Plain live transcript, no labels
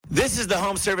This is the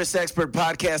Home Service Expert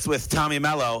Podcast with Tommy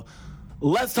Mello.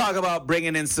 Let's talk about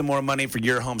bringing in some more money for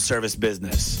your home service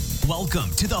business. Welcome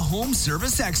to the Home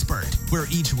Service Expert, where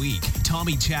each week,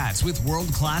 Tommy chats with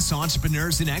world-class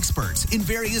entrepreneurs and experts in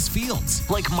various fields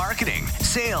like marketing,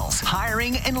 sales,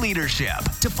 hiring, and leadership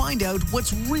to find out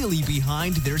what's really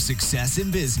behind their success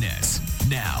in business.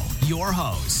 Now, your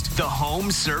host, the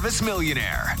Home Service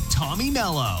Millionaire, Tommy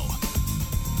Mello.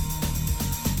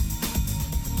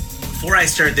 Before I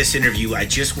start this interview, I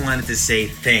just wanted to say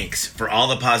thanks for all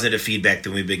the positive feedback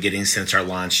that we've been getting since our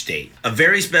launch date. A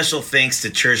very special thanks to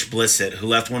Church Blissett, who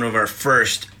left one of our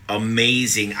first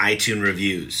amazing iTunes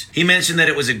reviews. He mentioned that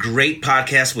it was a great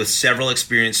podcast with several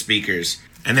experienced speakers,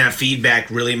 and that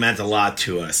feedback really meant a lot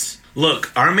to us.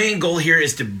 Look, our main goal here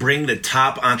is to bring the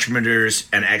top entrepreneurs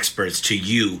and experts to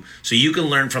you so you can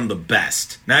learn from the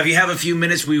best. Now, if you have a few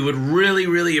minutes, we would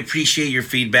really appreciate your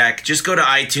feedback. Just go to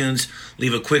iTunes,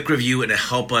 leave a quick review, and it'll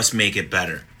help us make it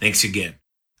better. Thanks again.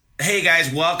 Hey guys,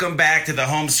 welcome back to the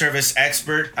Home Service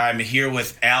Expert. I'm here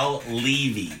with Al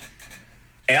Levy.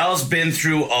 Al's been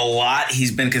through a lot.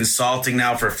 He's been consulting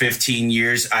now for 15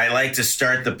 years. I like to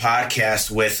start the podcast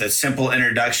with a simple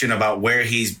introduction about where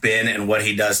he's been and what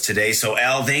he does today. So,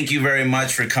 Al, thank you very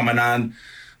much for coming on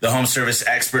the Home Service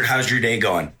Expert. How's your day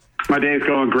going? My day is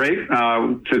going great.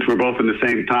 Since we're both in the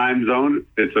same time zone,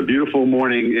 it's a beautiful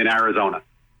morning in Arizona.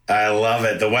 I love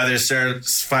it. The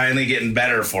weather's finally getting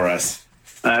better for us.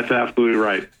 That's absolutely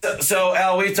right. So,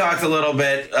 Al, we talked a little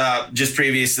bit just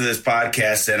previous to this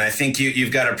podcast, and I think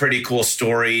you've got a pretty cool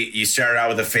story. You started out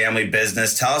with a family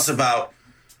business. Tell us about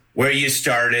where you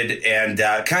started and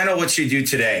kind of what you do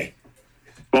today.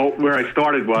 Well, where I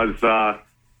started was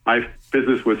my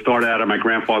business was started out of my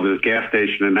grandfather's gas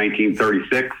station in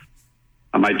 1936.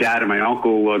 My dad and my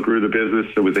uncle grew the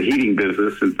business. It was a heating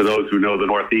business, and for those who know the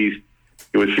Northeast,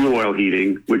 it was fuel oil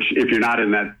heating, which if you're not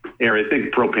in that area,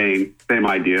 think propane, same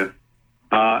idea.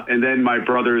 And then my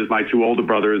two older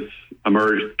brothers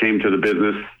emerged, came to the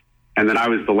business, and then I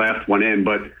was the last one in.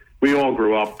 But we all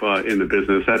grew up in the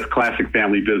business. That's classic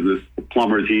family business.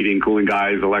 Plumbers, heating, cooling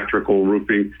guys, electrical,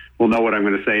 roofing. We'll know what I'm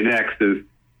going to say next is,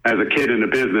 as a kid in the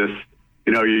business,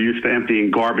 you know, you're used to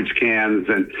emptying garbage cans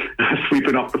and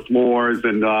sweeping up the floors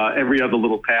and every other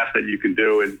little task that you can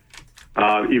do. And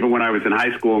even when I was in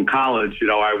high school and college, you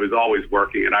know, I was always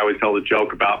working, and I always tell the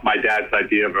joke about my dad's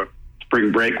idea of a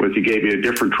spring break was he gave me a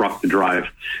different truck to drive.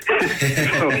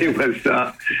 So it was,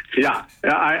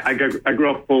 I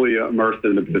grew up fully immersed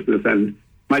in the business, and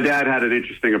my dad had an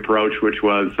interesting approach, which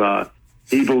was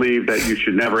he believed that you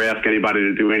should never ask anybody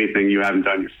to do anything you haven't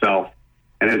done yourself.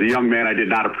 And as a young man, I did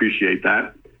not appreciate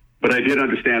that, but I did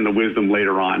understand the wisdom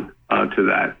later on to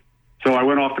that. So I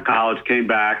went off to college, came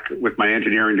back with my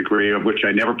engineering degree, of which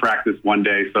I never practiced one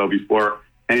day. So before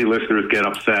any listeners get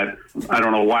upset, I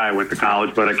don't know why I went to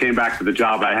college, but I came back to the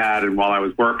job I had and while I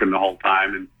was working the whole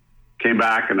time, and came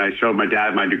back and I showed my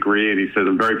dad my degree, and he said,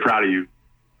 "I'm very proud of you.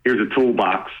 Here's a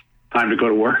toolbox. Time to go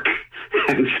to work."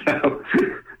 And so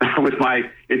that was my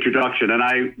introduction. And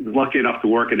I was lucky enough to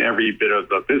work in every bit of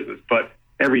the business. But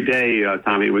every day,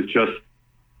 Tommy, it was just,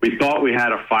 we thought we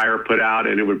had a fire put out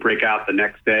and it would break out the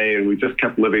next day, and we just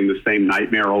kept living the same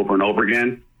nightmare over and over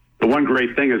again. The one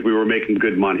great thing is we were making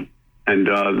good money. And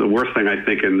the worst thing I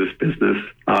think in this business,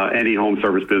 any home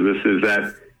service business, is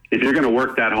that if you're going to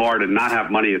work that hard and not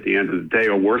have money at the end of the day,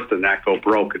 or worse than that, go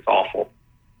broke, it's awful.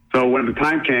 So when the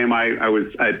time came, I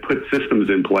had put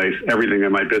systems in place. Everything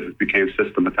in my business became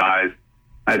systematized.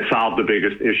 I had solved the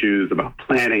biggest issues about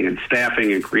planning and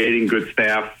staffing and creating good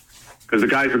staff, because the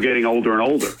guys were getting older and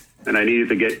older, and I needed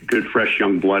to get good, fresh,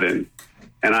 young blood in.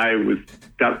 And I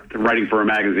got to writing for a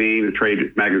magazine, a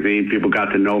trade magazine. People got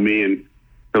to know me, and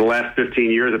for the last 15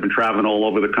 years, I've been traveling all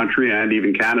over the country and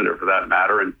even Canada, for that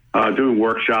matter, and doing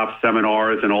workshops,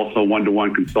 seminars, and also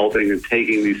one-to-one consulting and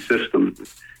taking these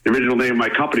systems. The original name of my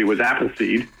company was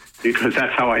Appleseed, because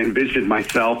that's how I envisioned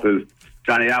myself, as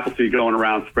Johnny Appleseed going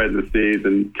around spreading the seeds.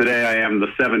 And today I am the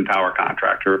 7-power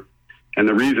contractor. And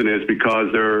the reason is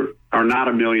because there are not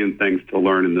a million things to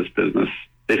learn in this business.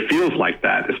 It feels like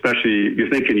that, especially you're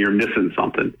thinking you're missing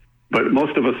something, but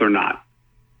most of us are not.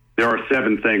 There are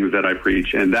 7 things that I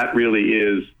preach, and that really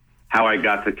is how I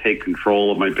got to take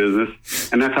control of my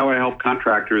business. And that's how I help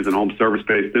contractors and home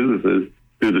service-based businesses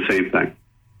do the same thing.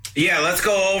 Yeah, let's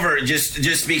go over,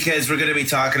 just because we're going to be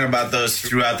talking about those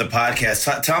throughout the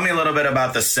podcast. Tell me a little bit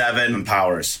about the 7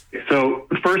 powers. So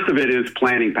the first of it is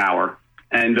planning power.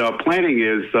 And planning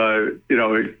is,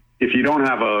 if you don't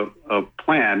have a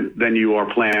plan, then you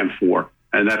are planned for.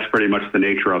 And that's pretty much the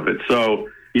nature of it. So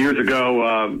Years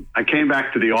ago, I came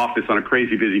back to the office on a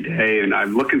crazy busy day, and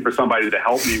I'm looking for somebody to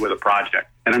help me with a project.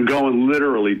 And I'm going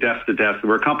literally desk to desk.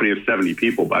 We're a company of 70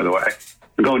 people, by the way.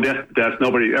 I'm going desk to desk.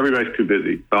 Everybody's too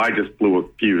busy. So I just blew a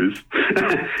fuse.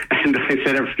 And I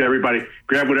said to everybody,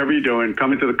 grab whatever you're doing,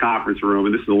 come into the conference room.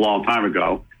 And this is a long time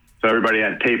ago. So everybody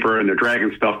had paper and they're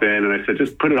dragging stuff in. And I said,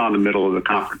 just put it on the middle of the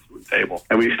conference room table.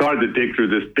 And we started to dig through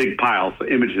this big pile, so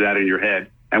image that in your head.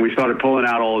 And we started pulling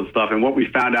out all this stuff. And what we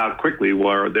found out quickly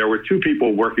were there were two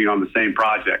people working on the same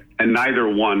project, and neither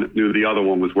one knew the other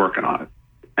one was working on it.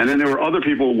 And then there were other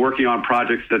people working on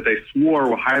projects that they swore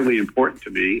were highly important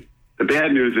to me. The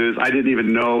bad news is I didn't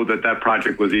even know that that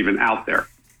project was even out there.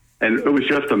 And it was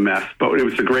just a mess, but it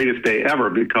was the greatest day ever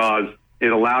because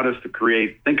it allowed us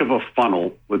to think of a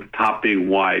funnel with the top being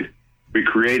wide. We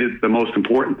created the most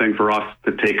important thing for us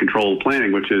to take control of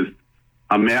planning, which is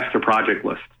a master project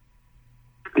list.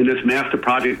 And this master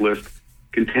project list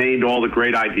contained all the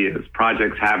great ideas,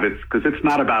 projects, habits, because it's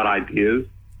not about ideas,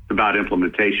 it's about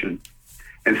implementation.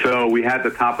 And so we had the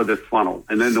top of this funnel.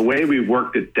 And then the way we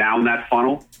worked it down that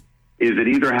funnel is it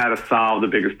either had to solve the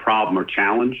biggest problem or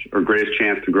challenge or greatest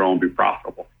chance to grow and be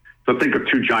profitable. So think of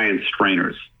two giant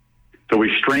strainers. So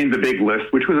we strained the big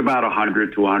list, which was about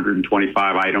 100 to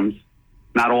 125 items.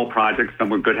 Not all projects, some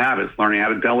were good habits, learning how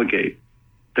to delegate,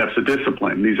 steps of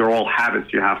discipline. These are all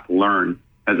habits you have to learn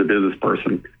as a business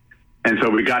person. And so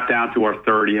we got down to our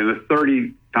 30. And the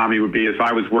 30, Tommy, would be if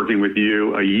I was working with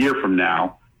you a year from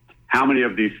now, how many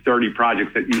of these 30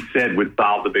 projects that you said would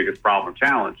solve the biggest problem or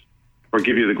challenge or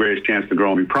give you the greatest chance to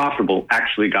grow and be profitable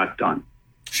actually got done?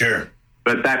 Sure.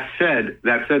 But that said,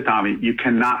 Tommy, you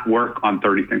cannot work on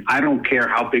 30 things. I don't care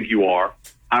how big you are.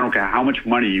 I don't care how much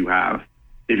money you have.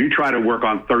 If you try to work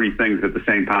on 30 things at the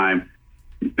same time,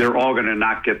 they're all going to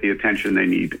not get the attention they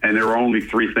need. And there are only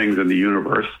three things in the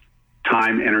universe: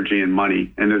 time, energy, and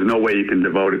money. And there's no way you can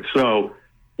devote it. So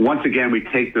once again, we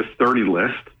take this 30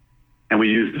 list and we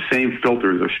use the same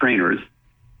filters or strainers,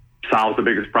 solves the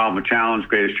biggest problem or challenge,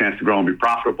 greatest chance to grow and be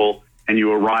profitable, and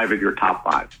you arrive at your top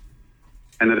five.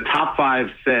 And the top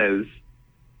five says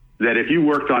that if you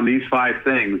worked on these five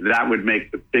things, that would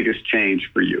make the biggest change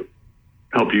for you,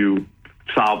 help you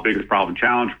solve biggest problem,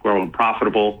 challenge, grow and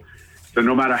profitable. So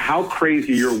no matter how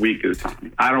crazy your week is,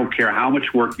 Tommy, I don't care how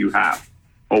much work you have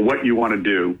or what you want to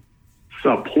do,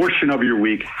 so a portion of your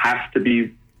week has to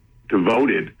be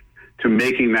devoted to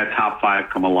making that top five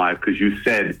come alive, because you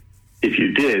said if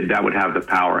you did, that would have the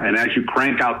power. And as you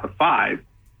crank out the five,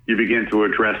 you begin to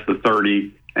address the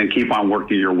 30 and keep on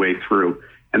working your way through.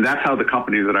 And that's how the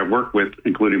companies that I work with,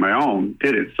 including my own,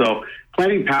 did it. So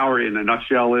planning power in a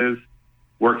nutshell is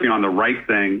working on the right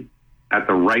thing at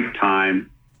the right time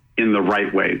in the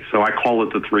right way. So I call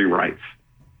it the three rights.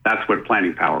 That's what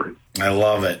planning power is. I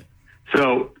love it.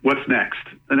 So what's next?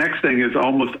 The next thing is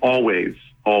almost always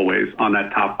on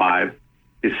that top five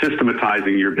is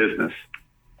systematizing your business.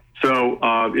 So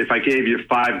if I gave you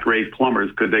 5 great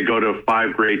plumbers, could they go to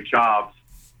 5 great jobs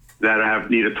that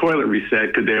need a toilet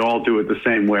reset? Could they all do it the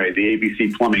same way, the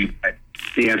ABC plumbing?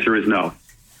 The answer is no.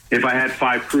 If I had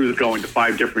 5 crews going to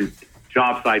 5 different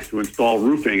job sites to install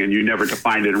roofing and you never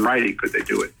defined it in writing, could they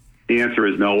do it? The answer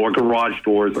is no, or garage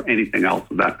doors or anything else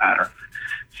of that matter.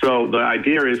 So the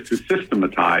idea is to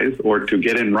systematize or to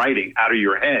get in writing out of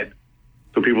your head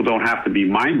so people don't have to be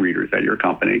mind readers at your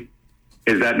company,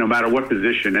 is that no matter what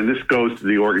position, and this goes to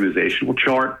the organizational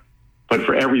chart, but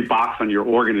for every box on your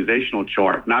organizational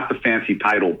chart, not the fancy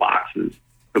title boxes,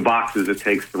 the boxes it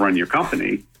takes to run your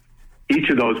company, each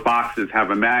of those boxes have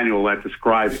a manual that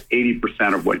describes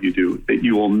 80% of what you do, that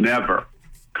you will never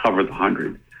cover the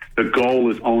 100. The goal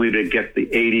is only to get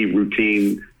the 80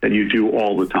 routine that you do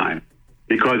all the time.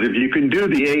 Because if you can do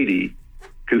the 80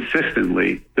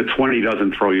 consistently, the 20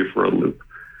 doesn't throw you for a loop.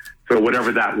 So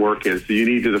whatever that work is, so you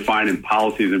need to define in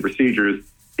policies and procedures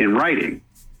in writing.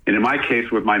 And in my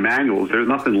case with my manuals, there's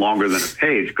nothing longer than a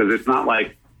page, because it's not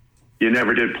like you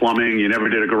never did plumbing, you never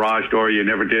did a garage door, you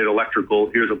never did electrical,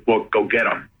 here's a book, go get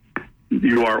them.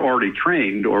 You are already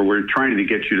trained, or we're trying to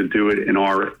get you to do it in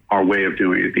our way of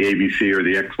doing it, the ABC or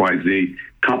the XYZ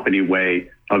company way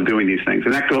of doing these things.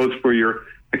 And that goes for your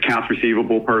accounts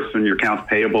receivable person, your accounts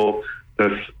payable,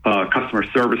 the customer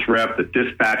service rep, the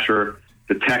dispatcher.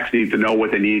 The techs need to know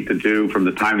what they need to do from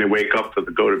the time they wake up to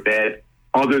go to bed,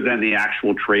 other than the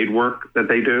actual trade work that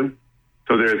they do.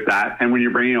 So there's that. And when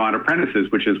you're bringing on apprentices,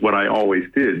 which is what I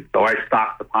always did, so I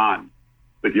stocked the pond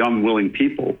with young, willing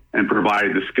people and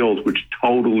provided the skills, which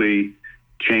totally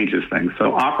changes things.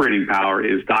 So operating power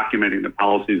is documenting the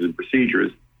policies and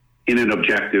procedures in an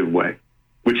objective way,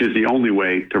 which is the only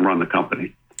way to run the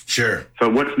company. Sure. So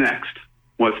what's next?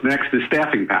 What's next is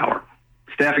staffing power.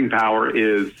 staffing power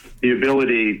is the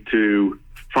ability to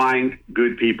find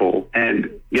good people and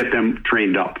get them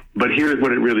trained up. But here's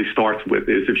what it really starts with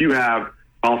is if you have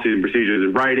policies and procedures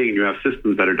in writing and you have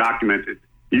systems that are documented,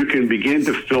 you can begin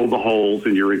to fill the holes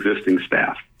in your existing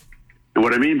staff. And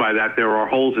what I mean by that, there are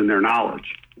holes in their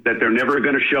knowledge that they're never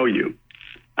going to show you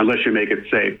unless you make it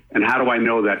safe. And how do I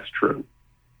know that's true?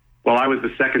 Well, I was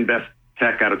the second best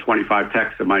tech out of 25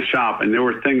 techs at my shop, and there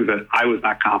were things that I was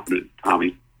not confident in,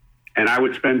 Tommy. And I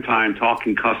would spend time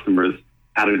talking customers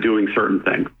out of doing certain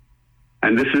things.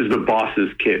 And this is the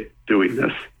boss's kid doing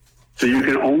this. So you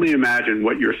can only imagine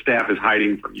what your staff is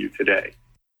hiding from you today.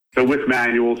 So with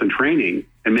manuals and training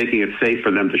and making it safe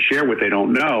for them to share what they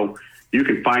don't know, you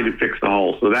can find and fix the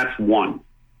hole. So that's one.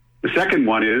 The second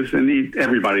one is, and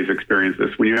everybody's experienced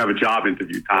this, when you have a job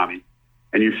interview, Tommy,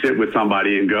 and you sit with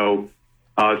somebody and go,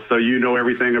 so you know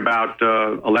everything about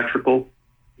electrical?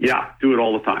 Yeah, do it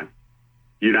all the time.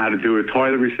 You know how to do a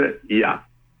toilet reset? Yeah.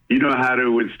 You know how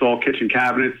to install kitchen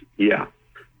cabinets? Yeah.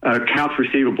 Accounts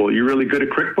receivable, you really good at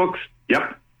QuickBooks?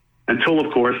 Yep. Until,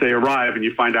 of course, they arrive and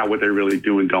you find out what they really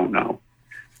do and don't know.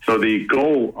 So the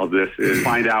goal of this is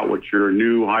find out what your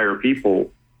new hire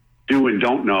people do and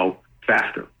don't know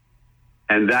faster.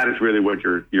 And that is really what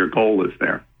your goal is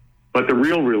there. But the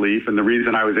real relief and the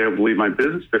reason I was able to leave my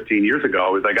business 15 years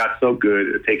ago is I got so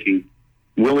good at taking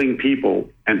willing people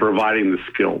and providing the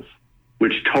skills,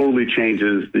 which totally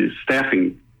changes the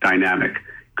staffing dynamic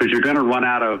because you're going to run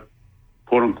out of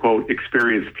quote unquote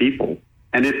experienced people.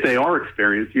 And if they are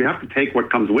experienced, you have to take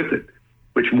what comes with it,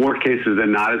 which more cases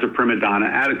than not is a prima donna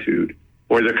attitude,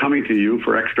 or they're coming to you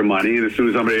for extra money. And as soon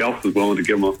as somebody else is willing to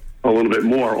give them a little bit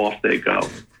more, off they go.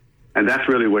 And that's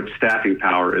really what staffing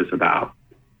power is about.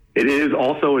 It is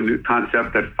also a new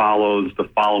concept that follows the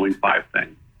following 5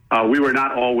 things. We were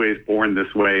not always born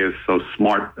this way as so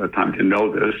smart time to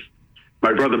know this.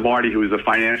 My brother Marty, who is a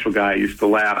financial guy, used to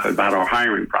laugh about our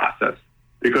hiring process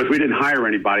because we didn't hire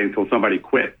anybody until somebody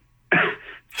quit.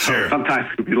 Sure. So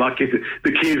sometimes we'd be lucky.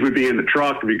 The keys would be in the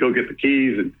truck and we'd go get the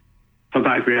keys. And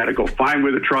sometimes we had to go find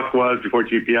where the truck was before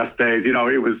GPS days. You know,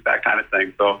 it was that kind of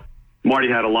thing. So Marty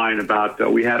had a line about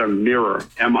we had a mirror,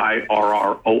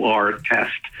 MIRROR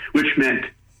test, which meant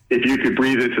if you could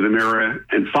breathe into the mirror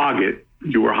and fog it,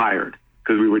 you were hired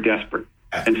because we were desperate.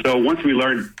 And so once we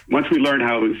learned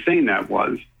how insane that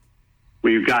was,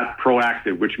 we got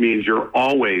proactive, which means you're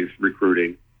always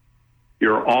recruiting,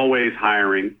 you're always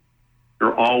hiring,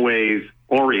 you're always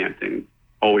orienting,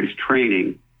 always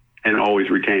training, and always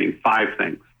retaining. 5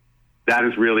 things. That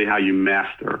is really how you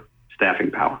master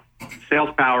staffing power.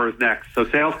 Sales power is next. So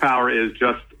sales power is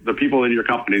just the people in your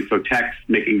company, so techs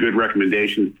making good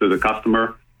recommendations to the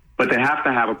customer, but they have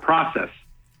to have a process.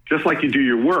 Just like you do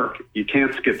your work, you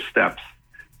can't skip steps.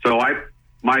 So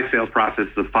my sales process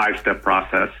is a 5-step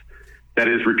process that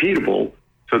is repeatable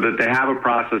so that they have a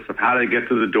process of how they get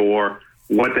to the door,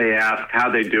 what they ask,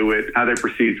 how they do it, how they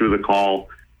proceed through the call,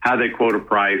 how they quote a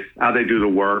price, how they do the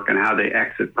work, and how they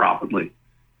exit profitably.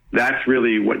 That's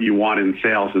really what you want in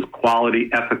sales is quality,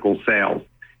 ethical sales.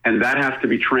 And that has to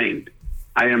be trained.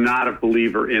 I am not a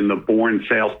believer in the born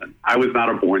salesman. I was not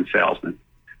a born salesman.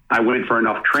 I went for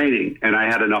enough training and I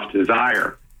had enough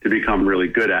desire to become really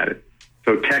good at it.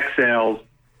 So tech sales,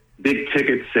 big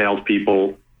ticket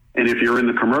salespeople, and if you're in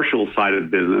the commercial side of the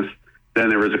business, then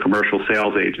there is a commercial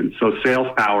sales agent. So sales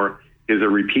power is a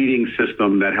repeating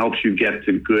system that helps you get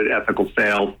to good ethical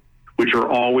sales, which are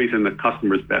always in the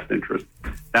customer's best interest.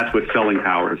 That's what selling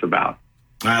power is about.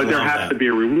 But there has to be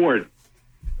a reward.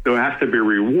 There has to be a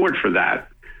reward for that,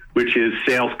 which is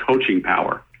sales coaching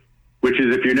power, which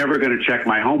is if you're never going to check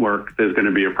my homework, there's going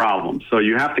to be a problem. So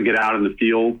you have to get out in the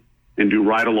field and do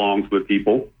ride-alongs with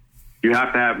people. You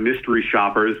have to have mystery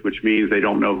shoppers, which means they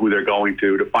don't know who they're going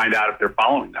to find out if they're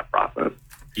following that process.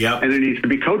 Yep. And there needs to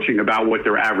be coaching about what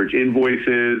their average invoice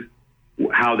is,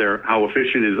 how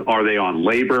efficient are they on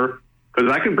labor.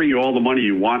 Because I can bring you all the money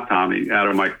you want, Tommy, out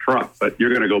of my truck, but you're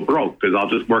going to go broke because I'll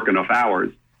just work enough hours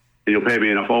and you'll pay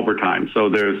me enough overtime. So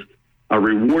there's a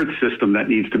reward system that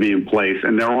needs to be in place.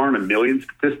 And there aren't a million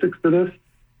statistics to this,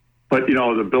 but, you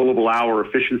know, the billable hour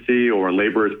efficiency or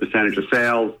labor as percentage of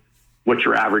sales, what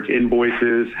your average invoice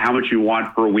is, how much you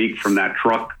want per week from that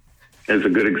truck is a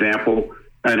good example,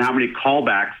 and how many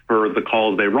callbacks per the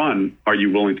calls they run are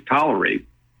you willing to tolerate.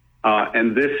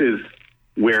 And this is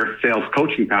where sales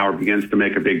coaching power begins to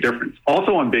make a big difference.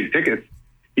 Also on big tickets,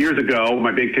 years ago,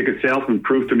 my big ticket salesman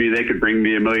proved to me they could bring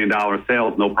me $1 million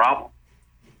sales, no problem.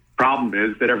 Problem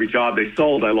is that every job they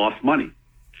sold, I lost money.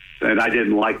 And I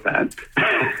didn't like that.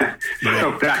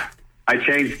 So in fact, I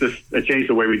changed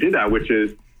the way we did that, which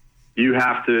is you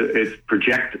have to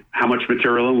project how much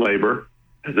material and labor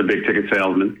as a big ticket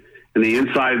salesman. And the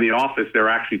inside of the office, they're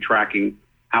actually tracking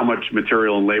how much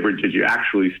material and labor did you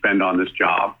actually spend on this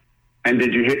job, and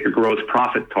did you hit your gross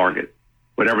profit target,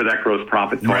 whatever that gross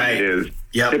profit target is.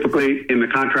 Yep. Typically, in the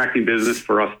contracting business,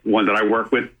 for us, the ones that I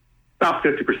work with, about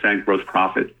 50% gross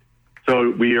profit.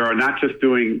 So we are not just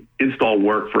doing install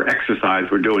work for exercise,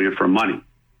 we're doing it for money.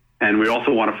 And we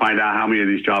also want to find out how many of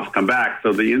these jobs come back.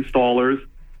 So the installers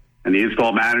and the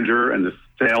install manager and the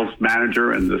sales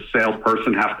manager and the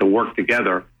salesperson have to work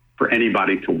together for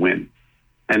anybody to win.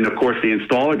 And of course, the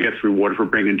installer gets rewarded for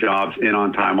bringing jobs in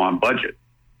on time, on budget.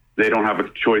 They don't have a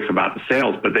choice about the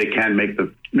sales, but they can make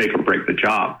or break the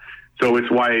job. So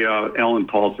it's why Ellen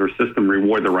calls her system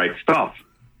reward the right stuff,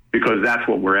 because that's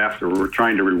what we're after. We're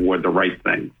trying to reward the right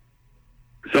thing.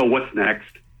 So what's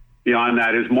next beyond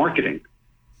that is marketing.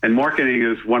 And marketing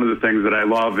is one of the things that I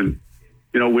love, and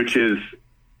which is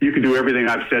you can do everything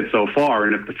I've said so far,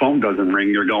 and if the phone doesn't ring,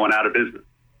 you're going out of business.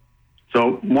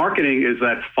 So marketing is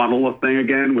that funnel thing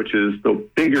again, which is the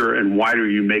bigger and wider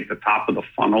you make the top of the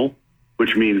funnel,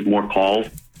 which means more calls.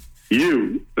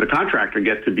 You, the contractor,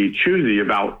 get to be choosy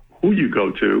about who you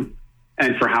go to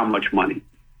and for how much money.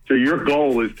 So your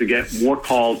goal is to get more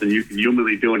calls than you can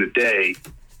humanly do in a day,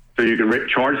 so you can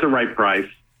charge the right price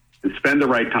and spend the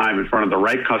right time in front of the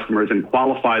right customers and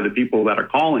qualify the people that are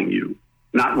calling you,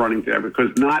 not running to every,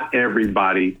 because not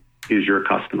everybody is your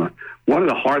customer. One of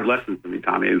the hard lessons for me,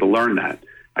 Tommy, is to learn that.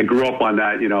 I grew up on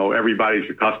that, everybody's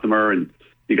your customer and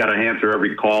you got to answer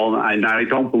every call. And I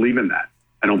don't believe in that.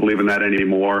 I don't believe in that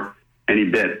anymore, any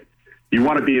bit. You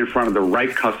want to be in front of the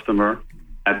right customer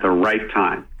at the right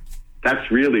time.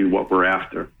 That's really what we're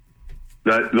after.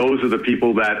 Those are the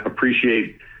people that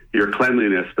appreciate your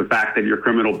cleanliness, the fact that your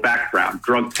criminal background,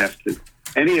 drug tested,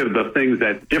 any of the things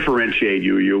that differentiate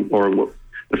you or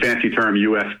the fancy term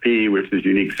USP, which is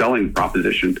unique selling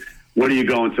proposition. What are you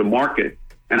going to market?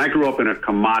 And I grew up in a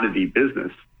commodity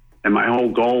business, and my whole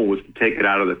goal was to take it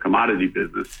out of the commodity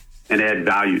business and add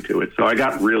value to it. So I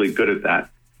got really good at that.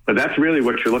 But that's really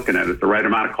what you're looking at, is the right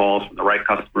amount of calls from the right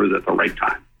customers at the right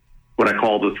time, what I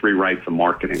call the 3 rights of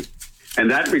marketing.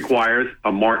 And that requires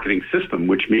a marketing system,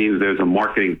 which means there's a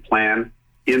marketing plan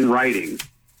in writing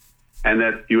and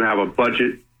that you have a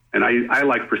budget. And I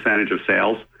like percentage of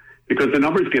sales because the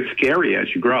numbers get scary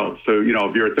as you grow. So, if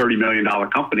you're a $30 million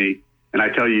company and I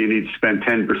tell you need to spend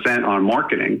 10% on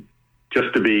marketing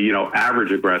just to be,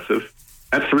 average aggressive,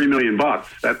 that's $3 million.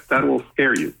 That will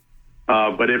scare you.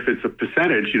 But if it's a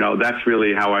percentage, that's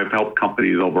really how I've helped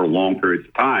companies over long periods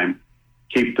of time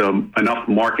keep enough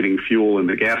marketing fuel in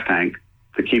the gas tank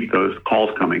to keep those calls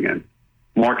coming in.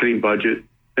 Marketing budget,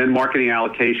 then marketing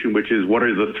allocation, which is what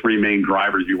are the 3 main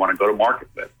drivers you want to go to market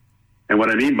with. And what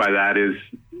I mean by that is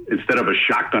instead of a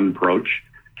shotgun approach,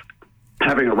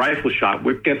 having a rifle shot,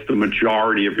 which gets the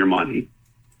majority of your money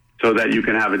so that you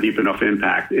can have a deep enough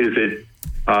impact. Is it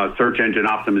search engine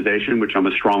optimization, which I'm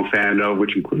a strong fan of,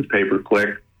 which includes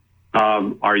pay-per-click?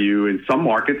 Are you in some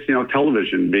markets,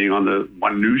 television being on the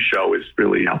one news show is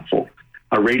really helpful.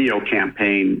 A radio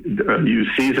campaign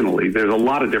used seasonally. There's a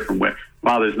lot of different ways.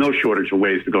 Well, there's no shortage of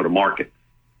ways to go to market,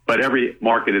 but every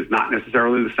market is not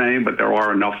necessarily the same, but there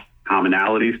are enough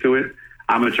commonalities to it.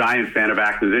 I'm a giant fan of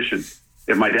acquisition.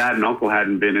 If my dad and uncle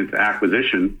hadn't been into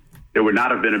acquisition, there would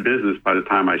not have been a business by the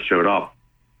time I showed up.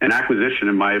 And acquisition,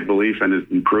 in my belief, and has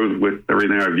improved with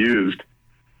everything I've used,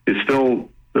 is still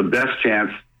the best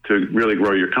chance to really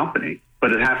grow your company,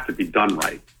 but it has to be done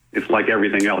right. It's like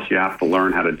everything else. You have to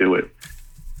learn how to do it.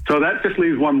 So that just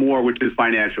leaves one more, which is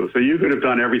financial. So you could have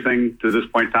done everything to this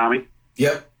point, Tommy.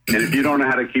 Yep. And if you don't know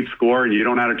how to keep score and you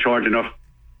don't know how to charge enough,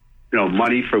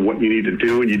 money for what you need to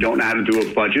do, and you don't know how to do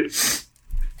a budget,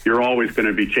 you're always going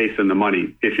to be chasing the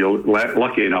money if you're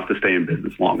lucky enough to stay in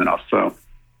business long enough. So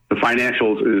the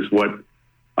financials is what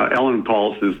Ellen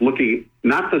calls is looking,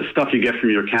 not the stuff you get from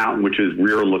your accountant, which is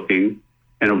rear looking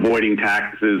and avoiding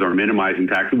taxes or minimizing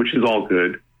taxes, which is all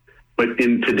good. But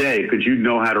in today, could you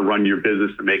know how to run your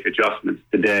business and make adjustments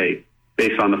today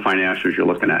based on the financials you're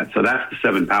looking at? So that's the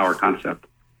 7 power concept.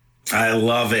 I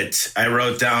love it. I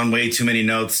wrote down way too many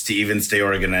notes to even stay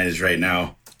organized right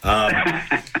now.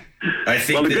 I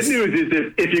think well, the good news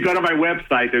is if you go to my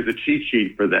website, there's a cheat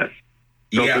sheet for this.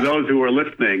 So for those who are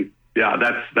listening,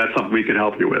 that's something we can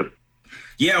help you with.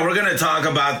 Yeah, we're going to talk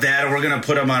about that. We're going to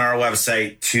put them on our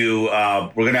website too.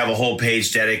 We're going to have a whole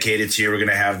page dedicated to you. We're going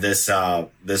to have this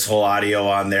whole audio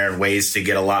on there and ways to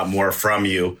get a lot more from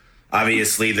you.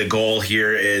 Obviously, the goal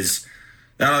here is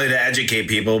not only to educate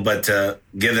people, but to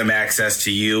give them access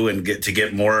to you and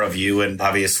get more of you. And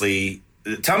obviously,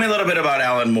 tell me a little bit about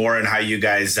Ellen Moore and how you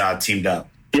guys teamed up.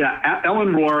 Yeah,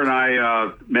 Ellen Moore and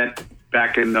I met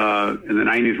back in the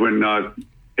 90s when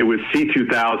it was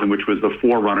C2000, which was the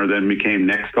forerunner, then became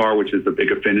Nexstar, which is the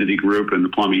big affinity group in the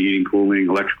plumbing, heating, cooling,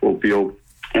 electrical field.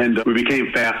 And we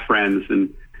became fast friends.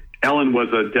 And Ellen was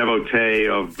a devotee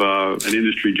of an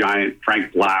industry giant,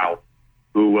 Frank Blau,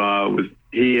 who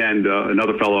he and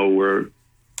another fellow were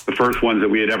the first ones that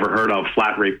we had ever heard of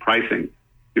flat rate pricing.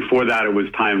 Before that, it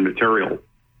was time and material.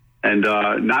 And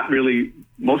not really,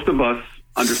 most of us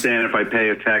understand if I pay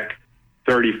a tech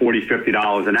 $30, $40,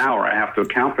 $50 an hour, I have to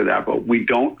account for that. But we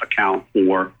don't account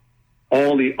for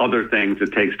all the other things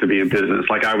it takes to be in business.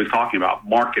 Like I was talking about,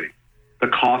 marketing, the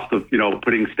cost of,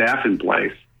 putting staff in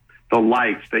place, the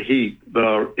lights, the heat,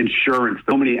 the insurance,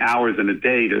 so many hours in a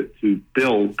day to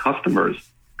bill customers,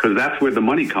 because that's where the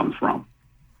money comes from.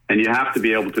 And you have to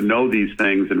be able to know these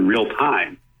things in real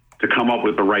time to come up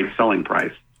with the right selling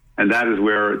price. And that is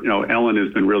where, Ellen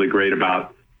has been really great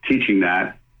about teaching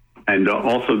that. And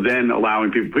also then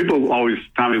allowing people always,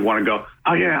 Tommy, want to go,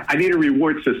 oh, yeah, I need a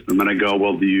reward system. And I go,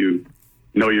 well, do you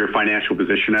know your financial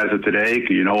position as of today?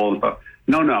 Do you know all the stuff?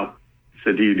 No. I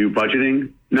said, do you do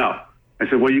budgeting? No. I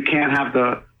said, well, you can't have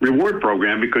the reward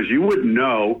program because you wouldn't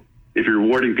know if you're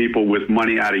rewarding people with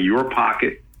money out of your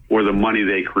pocket or the money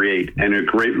they create. And a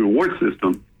great reward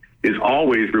system is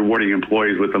always rewarding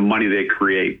employees with the money they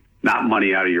create, not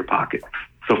money out of your pocket.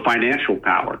 So financial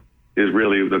power is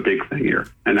really the big thing here.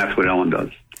 And that's what Ellen does.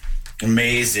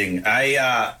 Amazing.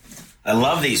 I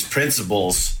love these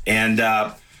principles. And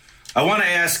I want to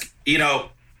ask,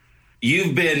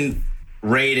 you've been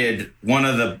rated one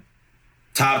of the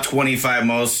top 25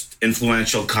 most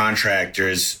influential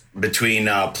contractors between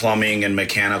Plumbing and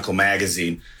Mechanical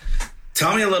Magazine.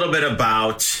 Tell me a little bit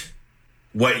about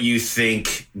what you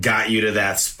think got you to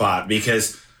that spot,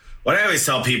 because what I always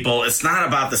tell people, it's not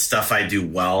about the stuff I do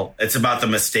well. It's about the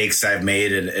mistakes I've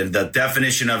made. And the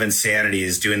definition of insanity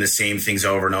is doing the same things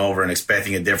over and over and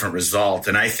expecting a different result.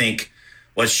 And I think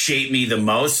what shaped me the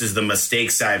most is the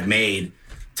mistakes I've made.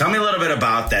 Tell me a little bit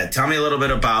about that. Tell me a little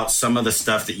bit about some of the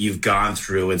stuff that you've gone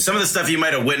through and some of the stuff you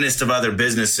might have witnessed of other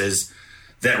businesses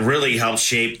that really helped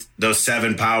shape those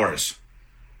 7 powers.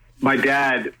 My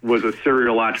dad was a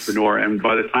serial entrepreneur, and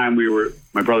by the time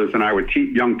my brothers and I were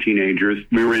young teenagers,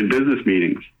 we were in business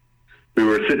meetings. We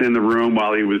were sitting in the room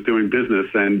while he was doing business,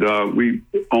 and we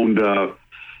owned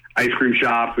ice cream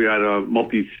shops. We had a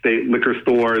multi-state liquor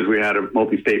stores. We had a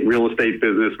multi-state real estate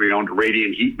business. We owned a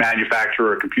radiant heat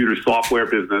manufacturer, a computer software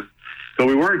business. So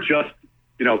we weren't just,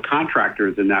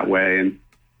 contractors in that way. And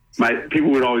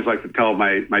people would always like to tell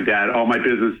my dad, oh, my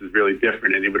business is really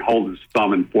different. And he would hold his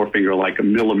thumb and forefinger like a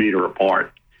millimeter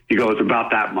apart. He goes,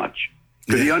 about that much.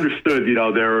 Because he understood,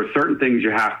 there are certain things you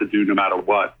have to do no matter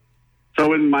what.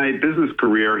 So in my business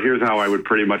career, here's how I would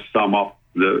pretty much sum up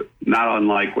not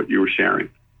unlike what you were sharing.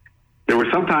 There were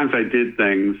sometimes I did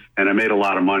things and I made a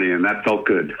lot of money, and that felt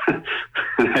good.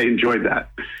 I enjoyed that.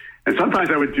 And sometimes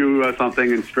I would do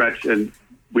something and stretch and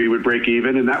we would break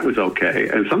even, and that was okay.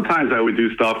 And sometimes I would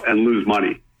do stuff and lose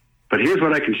money. But here's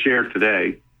what I can share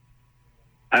today.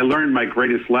 I learned my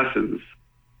greatest lessons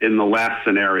in the last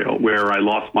scenario where I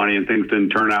lost money and things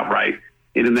didn't turn out right.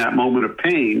 And in that moment of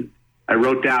pain, I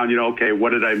wrote down, okay,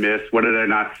 what did I miss? What did I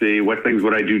not see? What things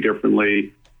would I do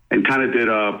differently? And kind of did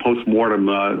a post-mortem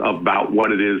about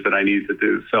what it is that I need to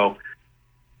do. So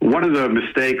one of the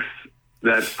mistakes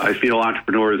that I feel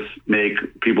entrepreneurs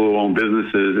make, people who own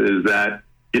businesses, is that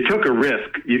you took a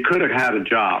risk. You could have had a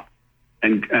job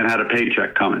and had a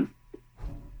paycheck coming.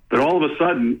 But all of a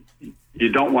sudden, you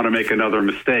don't want to make another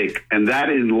mistake. And that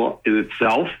in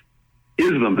itself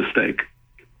is the mistake.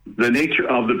 The nature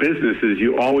of the business is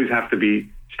you always have to be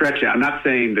stretching. I'm not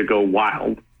saying to go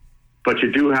wild, but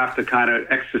you do have to kind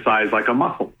of exercise like a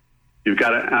muscle. You've got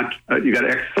to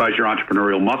exercise your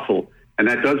entrepreneurial muscle. And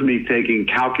that does mean taking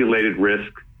calculated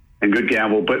risk and good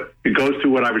gamble. But it goes to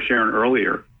what I was sharing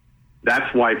earlier.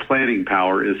 That's why planning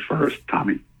power is first,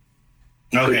 Tommy.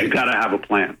 Okay. You've got to have a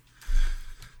plan.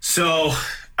 So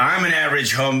I'm an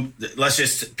average home. Let's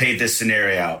just paint this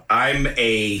scenario out.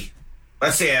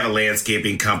 Let's say I have a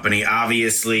landscaping company.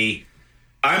 Obviously,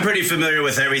 I'm pretty familiar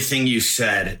with everything you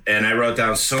said. And I wrote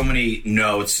down so many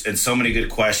notes and so many good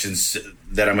questions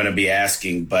that I'm going to be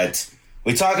asking. But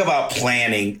we talk about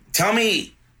planning. Tell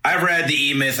me, I've read the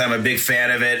E-Myth. I'm a big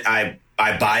fan of it.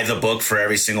 I buy the book for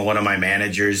every single one of my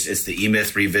managers. It's the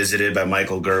E-Myth Revisited by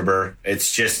Michael Gerber.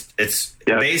 It's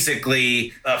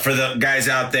basically for the guys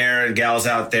out there and gals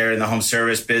out there in the home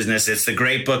service business, it's the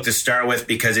great book to start with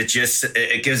because it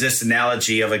gives this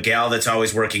analogy of a gal that's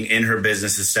always working in her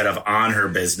business instead of on her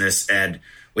business. And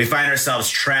we find ourselves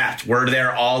trapped. We're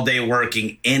there all day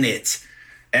working in it.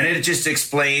 And it just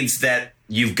explains that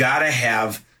you've got to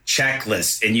have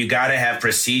checklists and you got to have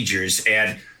procedures.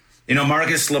 And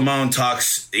Marcus Lamone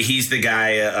he's the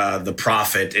guy, the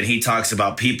prophet, and he talks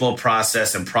about people,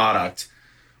 process, and product.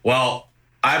 Well,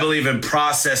 I believe in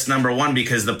process number one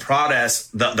because the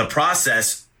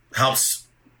process helps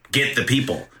get the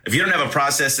people. If you don't have a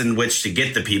process in which to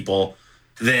get the people,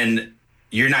 then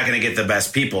you're not going to get the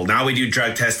best people. Now we do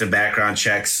drug tests and background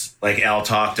checks like Al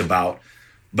talked about.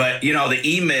 But, the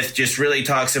E-Myth just really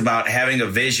talks about having a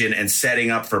vision and setting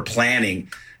up for planning.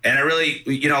 And I really,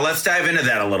 let's dive into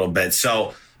that a little bit.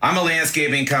 So I'm a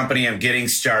landscaping company. I'm getting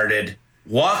started.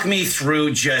 Walk me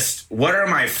through just what are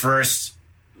my first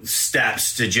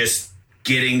steps to just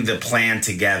getting the plan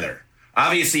together?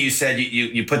 Obviously, you said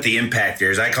you put the impact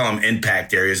areas. I call them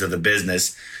impact areas of the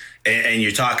business. And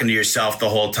you're talking to yourself the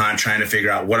whole time, trying to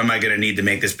figure out what am I going to need to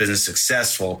make this business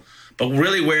successful. But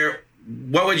really,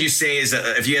 what would you say is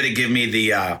if you had to give me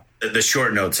the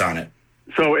short notes on it?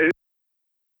 So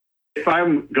if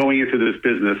I'm going into this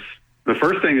business, the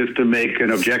first thing is to make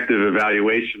an objective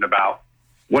evaluation about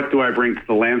what do I bring to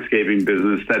the landscaping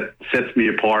business that sets me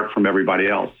apart from everybody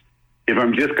else. If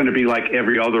I'm just going to be like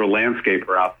every other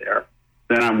landscaper out there,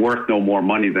 then I'm worth no more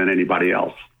money than anybody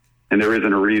else. And there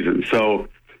isn't a reason. So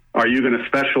are you going to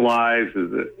specialize?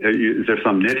 Is there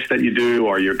some niche that you do?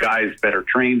 Are your guys better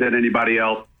trained than anybody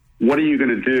else? What are you going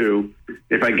to do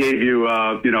if I gave you,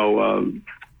 a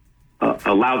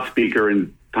loudspeaker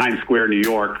in Times Square, New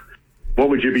York? What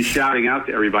would you be shouting out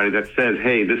to everybody that says,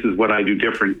 hey, this is what I do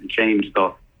different and change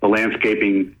the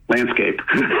landscape?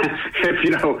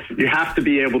 You have to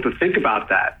be able to think about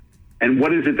that. And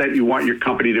what is it that you want your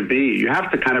company to be? You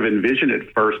have to kind of envision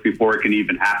it first before it can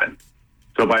even happen.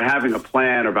 So by having a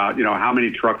plan about, how many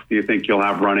trucks do you think you'll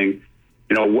have running?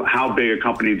 How big a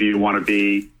company do you want to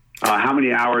be? How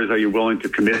many hours are you willing to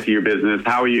commit to your business?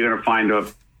 How are you going to find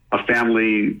a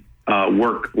family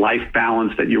work-life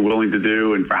balance that you're willing to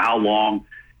do and for how long?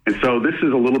 And so this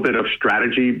is a little bit of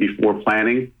strategy before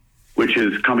planning, which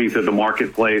is coming to the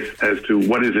marketplace as to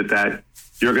what is it that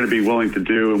you're going to be willing to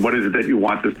do and what is it that you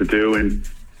want this to do. And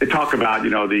they talk about,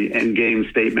 the end game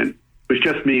statement, which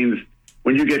just means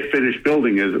when you get finished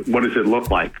building what does it look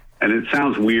like? And it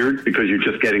sounds weird because you're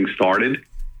just getting started.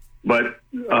 But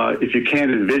if you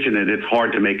can't envision it, it's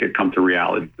hard to make it come to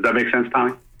reality. Does that make sense,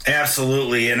 Tommy?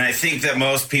 Absolutely. And I think that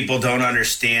most people don't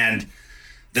understand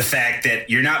the fact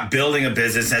that you're not building a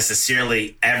business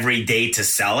necessarily every day to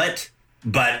sell it.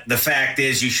 But the fact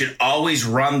is you should always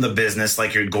run the business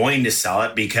like you're going to sell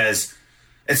it because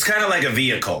it's kind of like a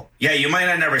vehicle. Yeah, you might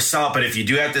not never sell it, but if you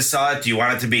do have to sell it, do you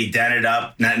want it to be dented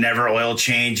up, never oil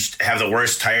changed, have the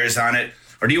worst tires on it?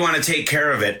 Or do you want to take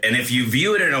care of it? And if you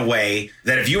view it in a way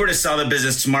that if you were to sell the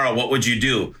business tomorrow, what would you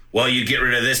do? Well, you'd get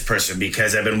rid of this person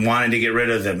because I've been wanting to get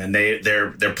rid of them and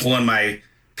they're pulling my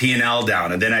P&L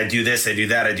down. And then I do this, I do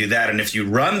that, I do that. And if you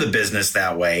run the business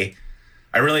that way,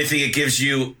 I really think it gives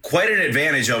you quite an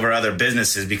advantage over other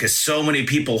businesses because so many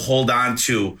people hold on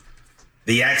to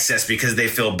the excess because they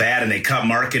feel bad and they cut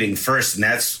marketing first. And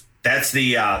that's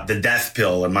the death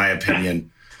pill, in my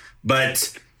opinion.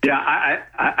 But yeah,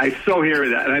 I so hear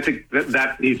that. And I think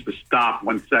that needs to stop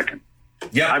 1 second.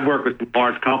 Yeah, I've worked with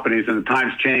large companies and the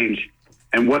times change.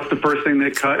 And what's the first thing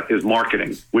they cut is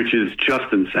marketing, which is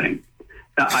just insane.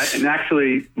 And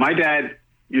actually, my dad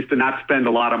used to not spend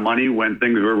a lot of money when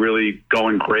things were really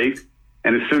going great.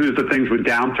 And as soon as the things would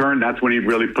downturn, that's when he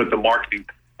really put the marketing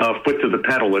foot to the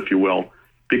pedal, if you will,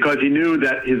 because he knew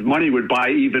that his money would buy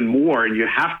even more. And you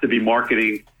have to be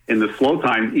marketing in the slow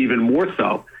times even more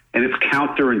so. And it's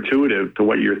counterintuitive to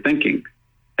what you're thinking.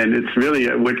 And it's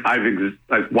really, which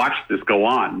I've watched this go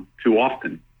on too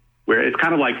often, where it's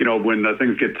kind of like, when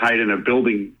things get tight in a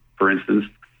building, for instance,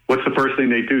 what's the first thing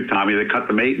they do, Tommy? They cut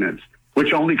the maintenance,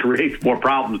 which only creates more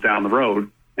problems down the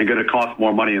road and going to cost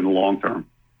more money in the long term.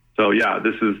 So, yeah,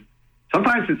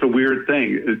 sometimes it's a weird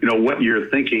thing. What you're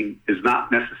thinking is not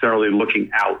necessarily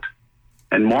looking out.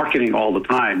 And marketing all the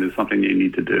time is something you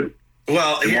need to do.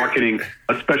 Well, marketing,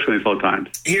 especially in slow times.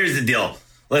 Here's the deal.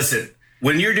 Listen,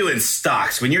 when you're doing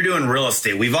stocks, when you're doing real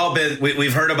estate, we've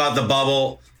heard about the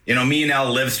bubble. Me and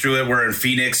Al lived through it. We're in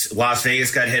Phoenix. Las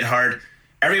Vegas got hit hard.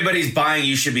 Everybody's buying,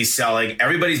 you should be selling.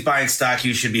 Everybody's buying stock,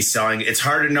 you should be selling. It's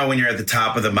hard to know when you're at the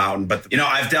top of the mountain. But,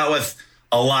 I've dealt with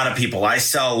a lot of people. I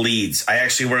sell leads. I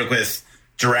actually work with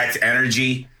Direct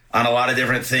Energy on a lot of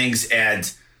different things.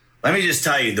 And let me just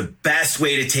tell you, the best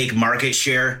way to take market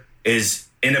share is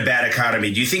in a bad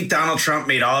economy. Do you think Donald Trump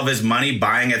made all of his money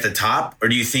buying at the top? Or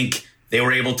do you think they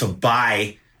were able to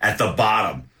buy at the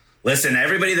bottom? Listen,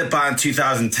 everybody that bought in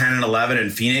 2010 and 11 in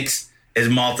Phoenix is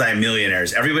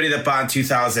multimillionaires. Everybody that bought in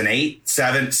 2008,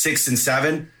 6 and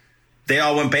 7, they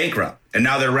all went bankrupt and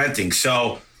now they're renting.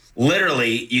 So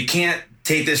literally you can't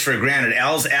take this for granted.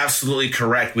 Al's absolutely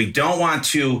correct. We don't want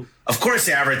to, of course,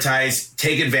 advertise,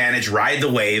 take advantage, ride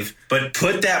the wave, but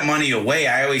put that money away.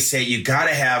 I always say you got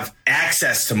to have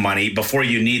access to money before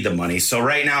you need the money. So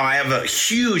right now I have a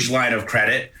huge line of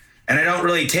credit, and I don't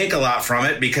really take a lot from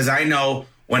it because I know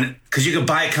because you could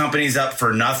buy companies up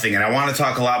for nothing. And I want to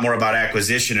talk a lot more about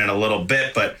acquisition in a little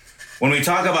bit. But when we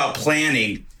talk about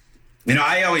planning,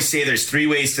 I always say there's 3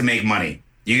 ways to make money.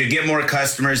 You could get more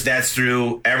customers. That's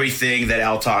through everything that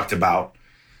Al talked about.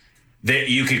 That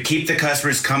you could keep the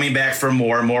customers coming back for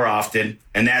more often.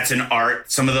 And that's an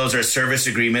art. Some of those are service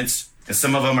agreements. And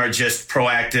some of them are just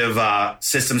proactive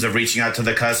systems of reaching out to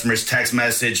the customers, text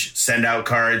message, send out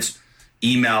cards,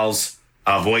 emails,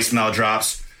 voicemail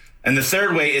drops. And the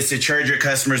third way is to charge your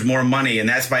customers more money, and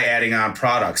that's by adding on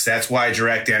products. That's why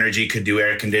Direct Energy could do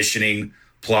air conditioning,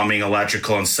 plumbing,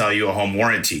 electrical, and sell you a home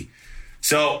warranty.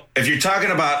 So if you're talking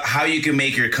about how you can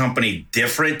make your company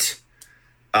different,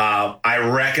 I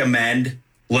recommend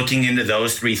looking into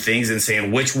those 3 things and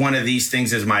saying, which one of these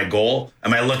things is my goal?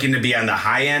 Am I looking to be on the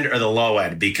high end or the low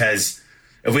end? Because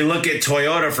if we look at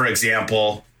Toyota, for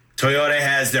example, Toyota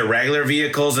has their regular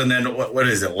vehicles, and then what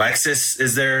is it? Lexus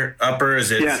is their upper? Is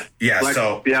it? Yeah.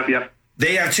 So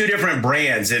they have 2 different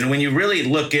brands, and when you really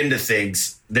look into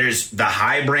things, there's the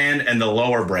high brand and the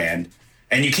lower brand,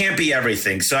 and you can't be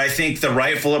everything. So I think the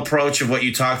rifle approach of what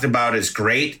you talked about is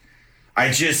great.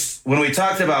 When we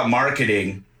talked about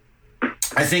marketing,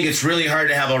 I think it's really hard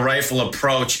to have a rifle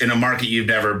approach in a market you've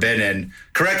never been in.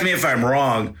 Correct me if I'm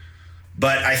wrong.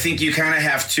 But I think you kind of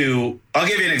have to. I'll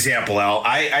give you an example, Al.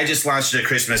 I just launched a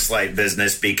Christmas light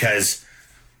business because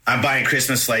I'm buying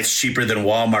Christmas lights cheaper than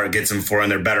Walmart gets them for,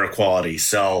 and they're better quality.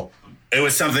 So it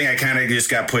was something I kind of just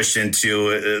got pushed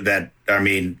into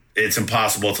it's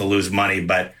impossible to lose money.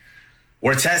 But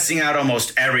we're testing out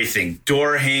almost everything.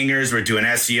 Door hangers, we're doing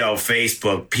SEO,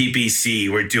 Facebook, PPC.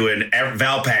 We're doing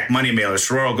Valpak, money mailers,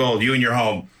 Royal Gold, you and your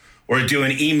home. We're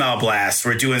doing email blasts.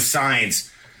 We're doing signs.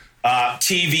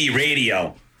 TV,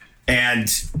 radio. And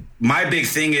my big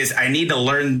thing is I need to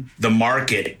learn the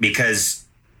market because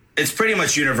it's pretty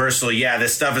much universal. Yeah,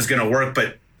 this stuff is going to work,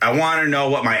 but I want to know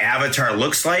what my avatar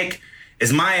looks like.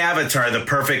 Is my avatar the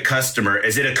perfect customer?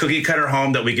 Is it a cookie cutter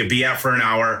home that we could be at for an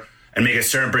hour and make a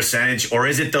certain percentage? Or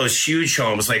is it those huge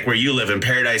homes like where you live in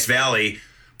Paradise Valley,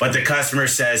 but the customer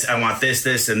says, I want this,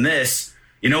 this, and this.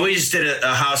 We just did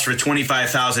a house for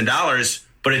 $25,000,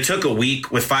 but it took a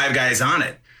week with 5 guys on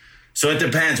it. So it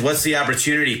depends. What's the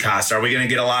opportunity cost? Are we going to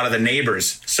get a lot of the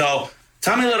neighbors? So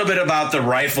tell me a little bit about the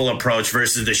rifle approach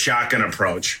versus the shotgun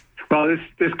approach. Well,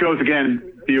 this goes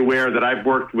again, be aware that I've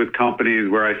worked with companies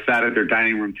where I sat at their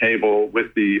dining room table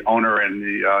with the owner, and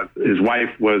his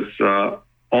wife was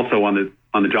also on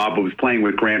the job, but was playing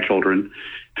with grandchildren,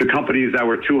 to companies that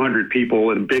were 200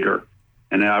 people and bigger.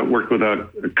 And I worked with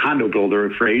a condo builder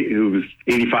who was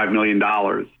 $85 million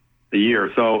a year.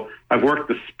 So I've worked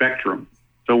the spectrum.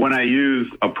 So when I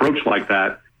use approach like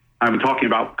that, I'm talking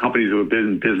about companies who have been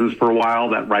in business for a while,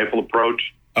 that rifle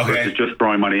approach, versus just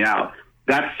throwing money out.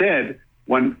 That said,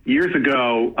 years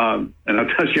ago, and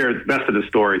I'll share the best of the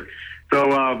story.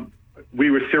 So we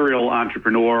were serial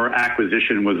entrepreneur.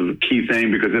 Acquisition was a key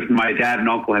thing because if my dad and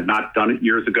uncle had not done it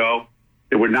years ago,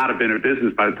 it would not have been a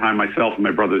business by the time myself and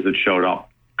my brothers had showed up,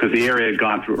 because the area had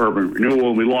gone through urban renewal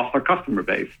and we lost our customer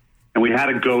base. And we had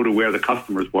to go to where the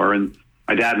customers were. And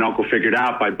my dad and uncle figured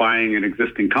out by buying an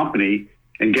existing company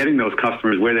and getting those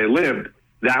customers where they lived,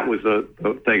 that was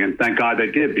the thing. And thank God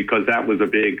they did, because that was a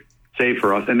big save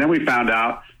for us. And then we found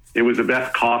out it was the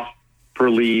best cost per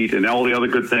lead and all the other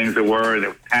good things there were, and it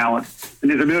was talent.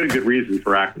 And there's a million good reasons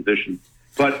for acquisition.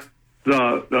 But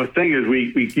the thing is,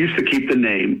 we used to keep the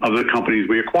name of the companies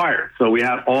we acquired. So we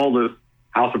had all this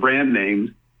house of brand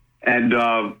names. And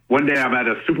one day I'm at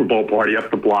a Super Bowl party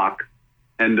up the block,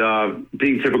 and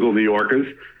being typical New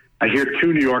Yorkers, I hear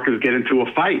 2 New Yorkers get into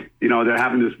a fight. They're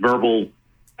having this verbal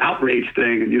outrage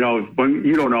thing, and, when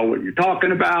you don't know what you're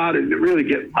talking about, and it really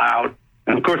gets loud.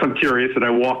 And, of course, I'm curious, and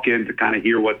I walk in to kind of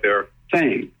hear what they're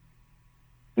saying.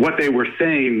 What they were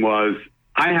saying was,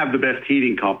 I have the best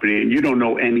heating company, and you don't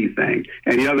know anything.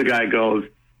 And the other guy goes,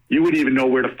 you wouldn't even know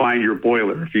where to find your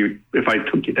boiler if I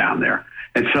took you down there.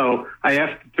 And so I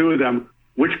asked the 2 of them,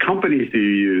 which companies do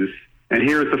you use? And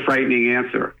here's the frightening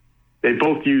answer. They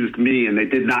both used me, and they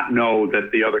did not know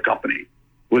that the other company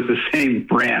was the same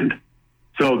brand.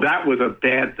 So that was a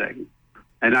bad thing.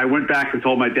 And I went back and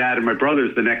told my dad and my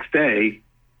brothers the next day,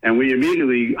 and we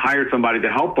immediately hired somebody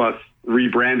to help us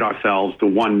rebrand ourselves to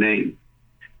one name.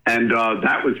 And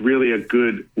that was really a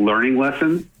good learning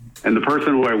lesson. And the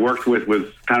person who I worked with was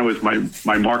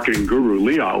my marketing guru,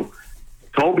 Leo,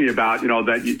 told me about,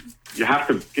 that you have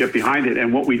to get behind it.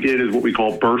 And what we did is what we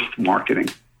call burst marketing.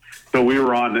 So we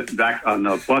were on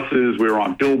the buses, we were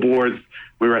on billboards,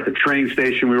 we were at the train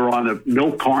station, we were on the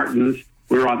milk cartons,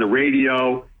 we were on the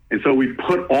radio. And so we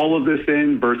put all of this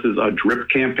in versus a drip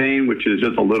campaign, which is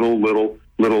just a little,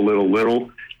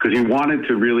 because you wanted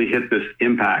to really hit this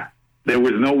impact. There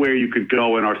was nowhere you could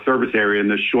go in our service area in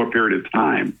this short period of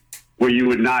time where you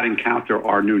would not encounter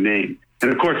our new name.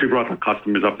 And of course, we brought the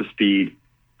customers up to speed.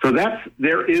 So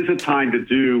there is a time to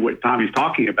do what Tommy's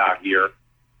talking about here.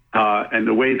 And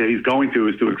the way that he's going to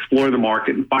is to explore the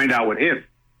market and find out what hits.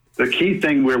 The key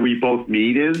thing where we both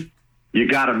meet is you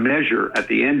got to measure at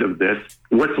the end of this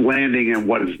what's landing and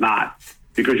what is not,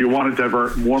 because you want to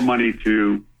divert more money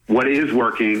to what is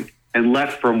working and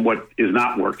less from what is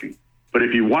not working. But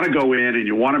if you want to go in and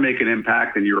you want to make an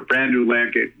impact and you're a brand new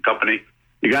landscape company,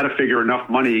 you got to figure enough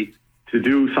money to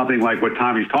do something like what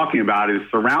Tommy's talking about, is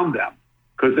surround them,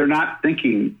 because they're not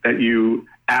thinking that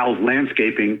Al's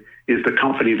Landscaping is the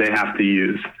company they have to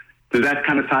use. Does that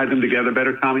kind of tie them together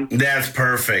better, Tommy? That's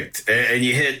perfect. And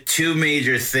you hit two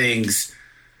major things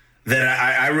that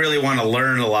I really want to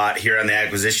learn a lot here on the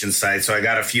acquisition side. So I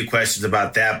got a few questions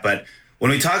about that. But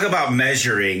when we talk about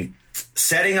measuring,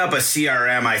 setting up a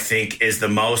CRM, I think, is the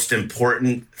most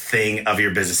important thing of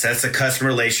your business. That's the customer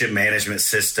relationship management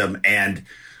system. And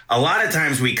a lot of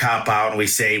times we cop out and we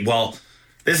say, well,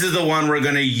 this is the one we're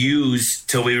going to use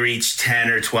till we reach 10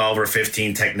 or 12 or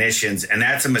 15 technicians. And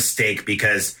that's a mistake,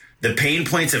 because the pain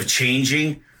points of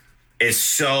changing is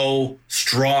so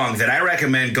strong that I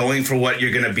recommend going for what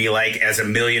you're going to be like as a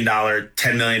 $1 million,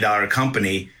 $10 million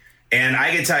company. And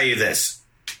I can tell you this,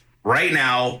 right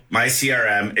now, my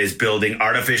CRM is building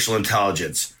artificial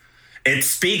intelligence. It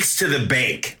speaks to the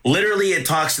bank. Literally, it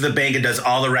talks to the bank and does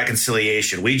all the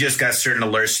reconciliation. We just got certain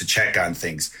alerts to check on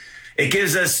things. It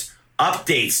gives us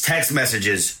updates, text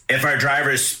messages, if our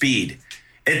drivers speed.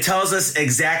 It tells us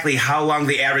exactly how long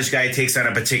the average guy takes on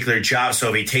a particular job. So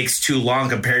if he takes too long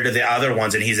compared to the other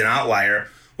ones and he's an outlier,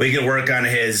 we can work on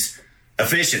his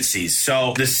efficiencies.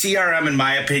 So the CRM, in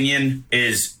my opinion,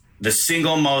 is the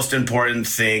single most important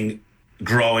thing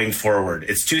growing forward.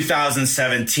 It's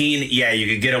 2017. Yeah, you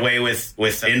could get away with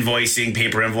invoicing,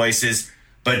 paper invoices,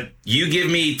 but you give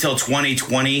me till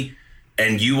 2020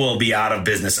 and you will be out of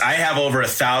business. I have over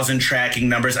 1,000 tracking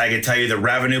numbers. I can tell you the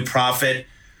revenue, profit.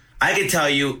 I can tell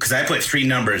you, because I put 3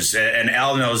 numbers, and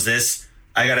Al knows this.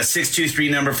 I got a 623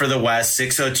 number for the West,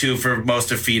 602 for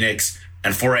most of Phoenix,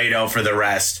 and 480 for the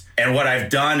rest. And what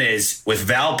I've done is, with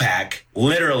Valpak,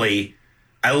 literally,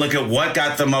 I look at what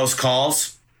got the most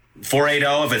calls,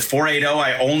 480. If it's 480,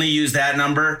 I only use that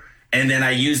number. And then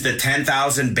I use the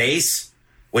 10,000 base,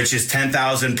 which is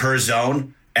 10,000 per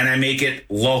zone, and I make it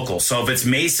local. So if it's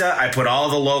Mesa, I put all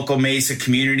the local Mesa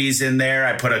communities in there.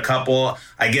 I put a couple.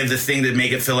 I give the thing to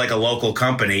make it feel like a local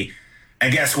company.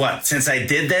 And guess what? Since I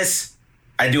did this,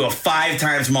 I do a 5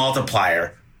 times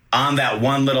multiplier on that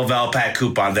one little Valpak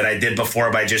coupon that I did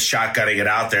before by just shotgunning it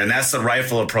out there. And that's the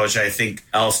rifle approach I think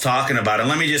Al's talking about. And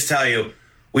let me just tell you,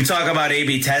 we talk about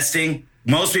A/B testing.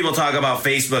 Most people talk about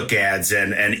Facebook ads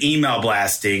and email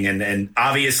blasting and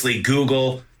obviously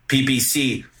Google,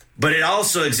 PPC. But it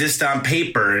also exists on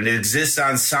paper, and it exists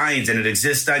on signs, and it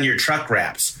exists on your truck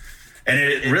wraps. And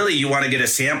really, you want to get a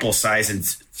sample size and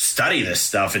study this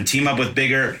stuff and team up with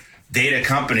bigger data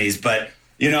companies. But,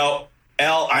 Al,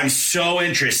 I'm so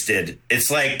interested. It's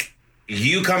like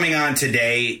you coming on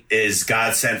today is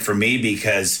God sent for me,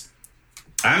 because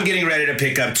I'm getting ready to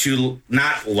pick up 2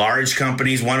 not large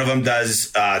companies. One of them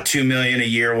does $2 million a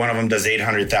year. One of them does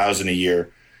 $800,000 a year.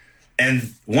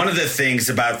 And one of the things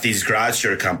about these garage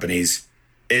door companies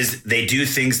is they do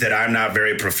things that I'm not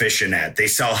very proficient at. They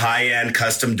sell high-end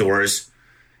custom doors,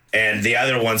 and the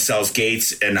other one sells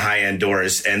gates and high-end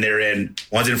doors. And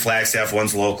one's in Flagstaff,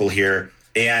 one's local here.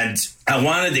 And I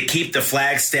wanted to keep the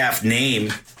Flagstaff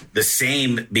name the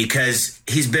same because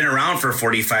he's been around for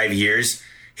 45 years.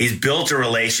 He's built a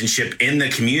relationship in the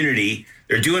community.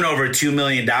 They're doing over $2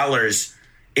 million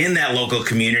in that local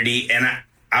community. And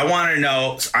I want to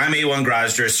know, I'm A1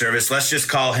 Garage Door Service. Let's just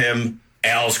call him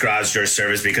Al's Garage Door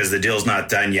Service because the deal's not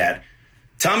done yet.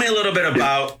 Tell me a little bit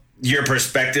about your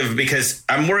perspective, because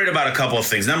I'm worried about a couple of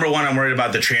things. Number one, I'm worried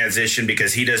about the transition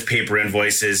because he does paper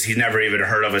invoices. He's never even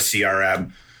heard of a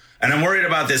CRM. And I'm worried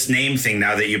about this name thing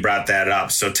now that you brought that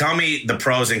up. So tell me the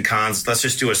pros and cons. Let's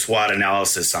just do a SWOT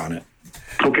analysis on it.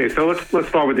 Okay, so let's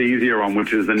start with the easier one,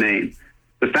 which is the name.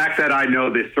 The fact that I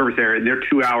know this service area and they're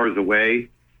 2 hours away,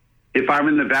 if I'm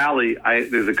in the Valley,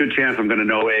 there's a good chance I'm going to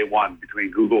know A1 between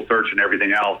Google search and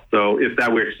everything else. So if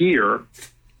that were here,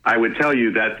 I would tell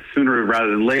you that sooner rather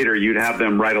than later, you'd have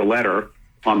them write a letter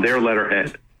on their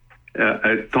letterhead.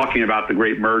 talking about the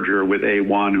great merger with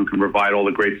A1, who can provide all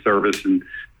the great service. And,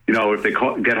 if they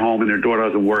get home and their door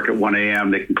doesn't work at 1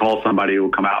 a.m., they can call somebody who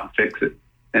will come out and fix it.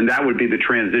 And that would be the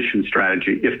transition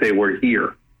strategy if they were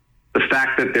here. The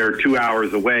fact that they're 2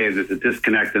 hours away and there's a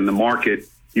disconnect in the market,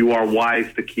 you are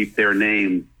wise to keep their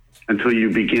name until you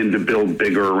begin to build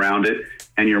bigger around it.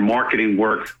 And your marketing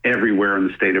works everywhere in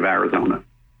the state of Arizona.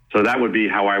 So that would be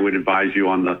how I would advise you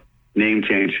on the name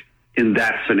change in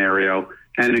that scenario.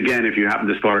 And again, if you happen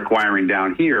to start acquiring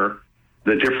down here,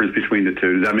 the difference between the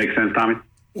two. Does that make sense, Tommy?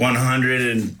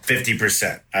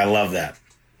 150%. I love that.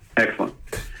 Excellent.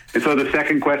 And so the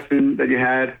second question that you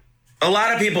had? A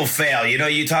lot of people fail.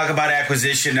 You talk about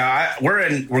acquisition. Now, we're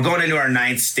going into our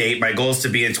 9th state. My goal is to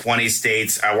be in 20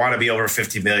 states. I want to be over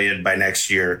 50 million by next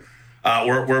year.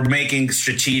 We're making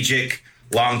strategic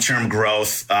long-term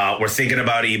growth. We're thinking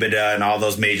about EBITDA and all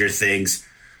those major things.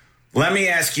 Let me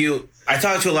ask you, I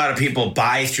talk to a lot of people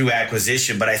buy through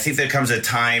acquisition, but I think there comes a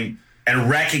time and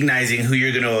recognizing who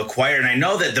you're going to acquire. And I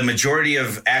know that the majority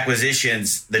of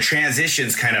acquisitions, the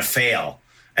transitions kind of fail.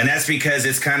 And that's because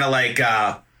it's kind of like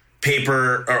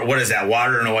paper, or what is that,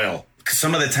 water and oil.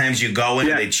 Some of the times you go in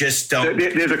and they just don't.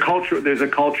 There's a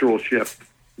cultural shift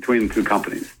between the two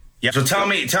companies. Yeah. So tell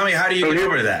me, how do you get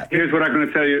over that? Here's what I'm going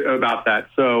to tell you about that.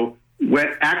 So when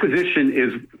acquisition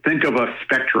is, think of a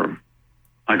spectrum,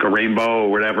 like a rainbow or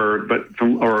whatever,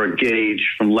 or a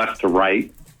gauge from left to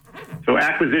right. So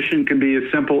acquisition can be as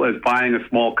simple as buying a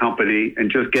small company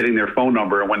and just getting their phone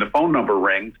number. And when the phone number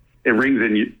rings, it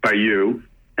rings by you.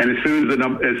 And as soon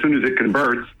as it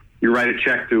converts, you write a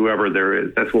check to whoever there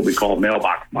is. That's what we call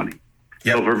mailbox money.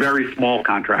 Yep. So for very small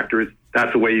contractors,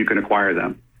 that's the way you can acquire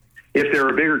them. If they're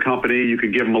a bigger company, you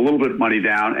could give them a little bit of money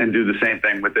down and do the same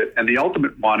thing with it. And the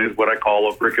ultimate one is what I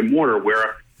call a brick and mortar,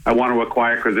 where I want to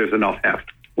acquire because there's enough heft,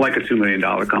 like a $2 million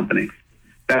company.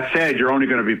 That said, you're only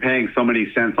going to be paying so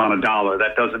many cents on a dollar.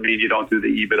 That doesn't mean you don't do the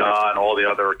EBITDA and all the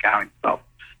other accounting stuff.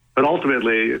 But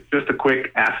ultimately, it's just a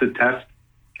quick acid test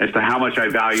as to how much I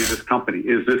value this company.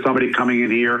 Is there somebody coming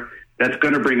in here that's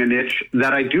going to bring a niche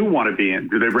that I do want to be in?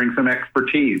 Do they bring some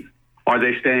expertise? Are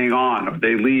they staying on? Are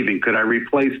they leaving? Could I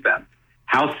replace them?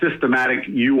 How systematic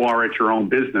you are at your own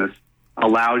business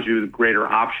allows you greater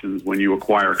options when you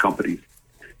acquire companies.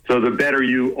 So the better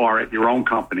you are at your own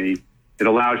company, it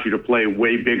allows you to play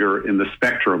way bigger in the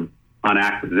spectrum on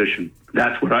acquisition.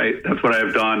 That's what I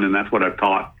have done, and that's what I've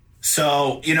taught.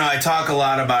 So, I talk a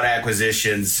lot about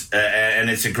acquisitions, and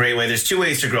it's a great way. There's two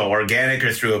ways to grow, organic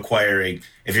or through acquiring.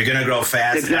 If you're going to grow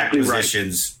fast, exactly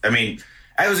acquisitions, right.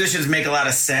 Acquisitions make a lot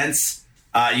of sense.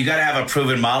 You got to have a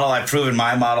proven model. I've proven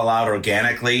my model out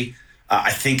organically.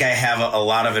 I think I have a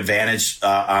lot of advantage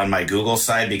on my Google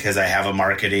side because I have a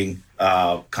marketing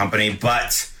company.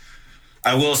 But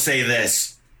I will say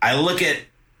this. I look at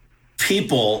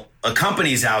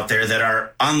companies out there that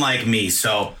are unlike me.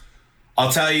 So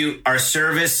I'll tell you, our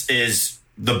service is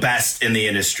the best in the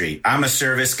industry. I'm a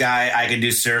service guy. I can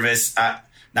do service.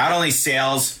 Not only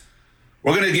sales.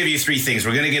 We're going to give you 3 things.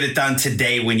 We're going to get it done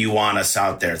today when you want us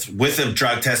out there with a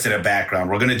drug test and a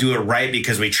background. We're going to do it right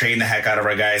because we train the heck out of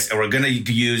our guys, and we're going to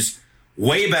use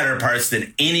way better parts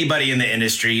than anybody in the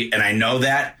industry. And I know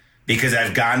that because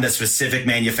I've gone to specific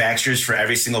manufacturers for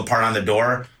every single part on the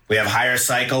door. We have higher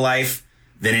cycle life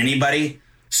than anybody.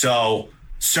 So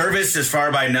service is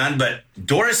far by none, but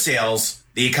door sales,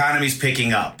 the economy's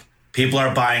picking up. People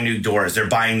are buying new doors. They're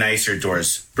buying nicer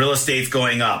doors. Real estate's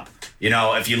going up.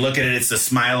 If you look at it, it's the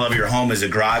smile of your home as a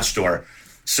garage door.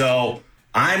 So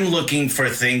I'm looking for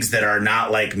things that are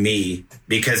not like me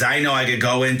because I know I could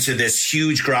go into this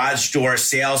huge garage door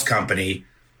sales company.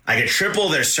 I could triple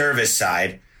their service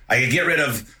side. I could get rid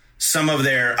of some of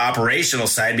their operational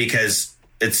side because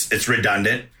it's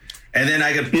redundant. And then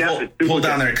I could pull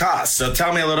down their costs. So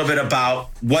tell me a little bit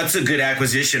about what's a good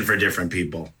acquisition for different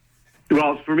people.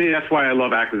 Well, for me, that's why I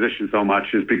love acquisition so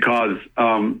much, is because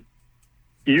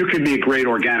you can be a great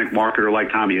organic marketer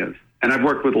like Tommy is. And I've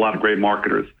worked with a lot of great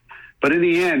marketers. But in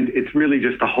the end, it's really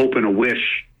just a hope and a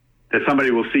wish that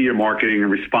somebody will see your marketing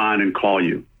and respond and call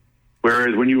you.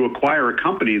 Whereas when you acquire a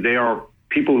company, they are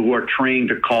people who are trained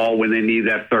to call when they need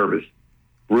that service.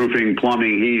 Roofing,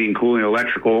 plumbing, heating, cooling,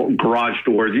 electrical, garage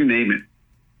doors, you name it.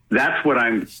 That's what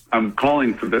I'm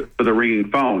calling for the ringing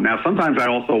phone. Now, sometimes I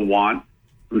also want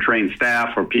some trained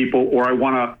staff or people, or I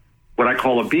want what I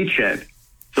call a beachhead.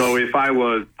 So if I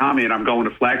was Tommy and I'm going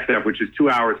to Flagstaff, which is 2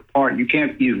 hours apart, you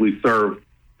can't easily serve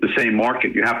the same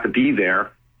market. You have to be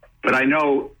there. But I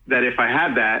know that if I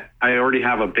had that, I already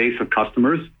have a base of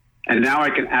customers, and now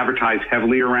I can advertise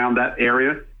heavily around that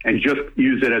area and just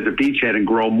use it as a beachhead and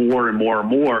grow more and more and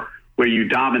more, where you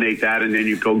dominate that, and then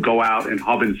you go out and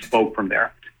hub and spoke from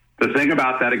there. The thing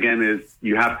about that, again, is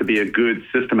you have to be a good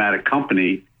systematic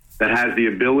company that has the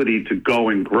ability to go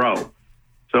and grow.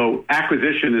 So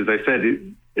acquisition, as I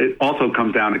said, it also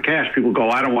comes down to cash. People go,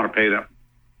 I don't want to pay them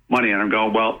money. And I'm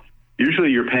going, well,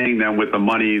 usually you're paying them with the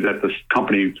money that the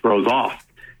company throws off,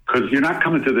 because you're not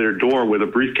coming to their door with a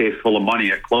briefcase full of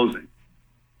money at closing.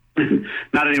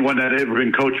 Not anyone that had ever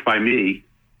been coached by me.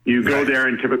 You go there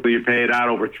and typically you pay it out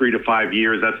over 3 to 5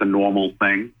 years. That's a normal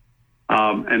thing.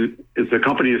 And if the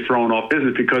company is throwing off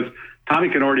business, because Tommy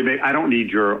can already make, I don't need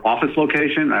your office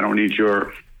location. I don't need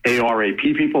your ARAP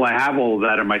people. I have all of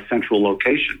that in my central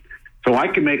location. So I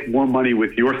can make more money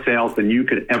with your sales than you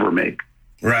could ever make.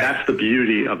 Right. That's the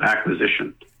beauty of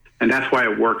acquisition. And that's why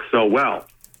it works so well.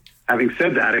 Having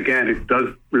said that, again, it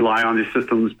does rely on these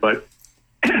systems, but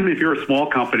if you're a small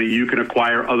company, you can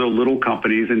acquire other little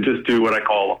companies and just do what I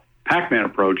call a Pac-Man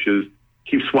approach, is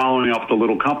keep swallowing up the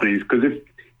little companies. Because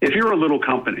if you're a little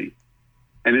company,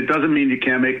 and it doesn't mean you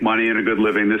can't make money and a good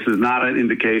living, this is not an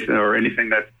indication or anything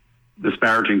that's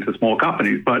disparaging to small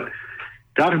companies, but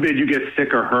God forbid you get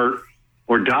sick or hurt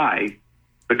or die,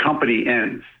 the company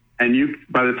ends. And you,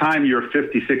 by the time you're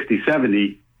 50, 60,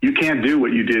 70, you can't do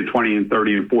what you did 20 and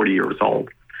 30 and 40 years old.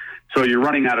 So you're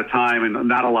running out of time and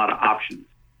not a lot of options.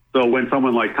 So when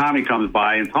someone like Tommy comes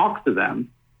by and talks to them,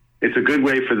 it's a good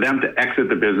way for them to exit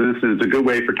the business, and it's a good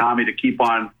way for Tommy to keep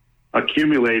on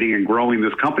accumulating and growing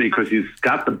this company, because he's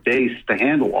got the base to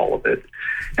handle all of it.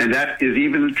 And that is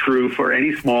even true for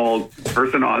any small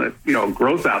person on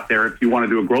growth out there. If you want to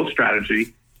do a growth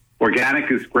strategy, organic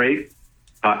is great.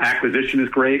 Acquisition is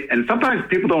great. And sometimes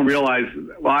people don't realize,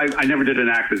 well, I never did an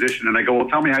acquisition. And I go, well,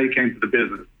 tell me how you came to the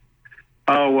business.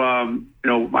 Oh,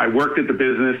 I worked at the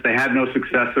business. They had no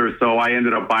successor, so I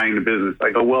ended up buying the business.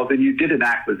 I go, well, then you did an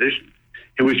acquisition.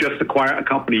 It was just acquire a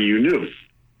company you knew.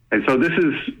 And so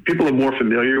people are more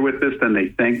familiar with this than they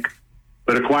think.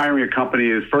 But acquiring a company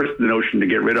is first the notion to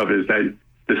get rid of is that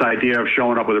this idea of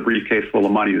showing up with a briefcase full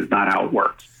of money is not how it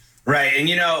works. Right.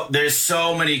 And, there's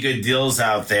so many good deals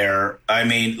out there. I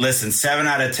mean, listen, 7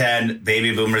 out of 10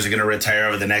 baby boomers are going to retire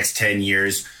over the next 10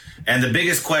 years. And the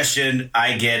biggest question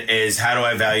I get is, how do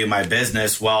I value my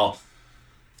business? Well,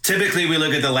 typically we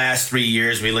look at the last 3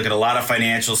 years. We look at a lot of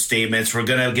financial statements. We're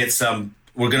going to get some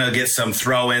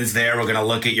throw-ins there. We're going to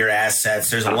look at your assets.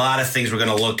 There's a lot of things we're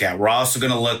going to look at. We're also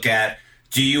going to look at,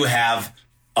 do you have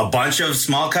a bunch of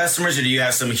small customers or do you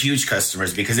have some huge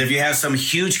customers? Because if you have some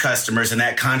huge customers and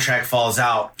that contract falls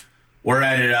out, we're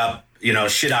ended up,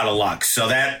 shit out of luck. So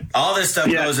that all this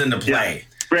stuff goes into play.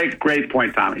 Yeah. Great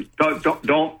point, Tommy.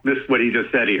 Don't miss what he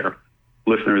just said here,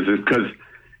 listeners, is because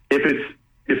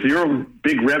if your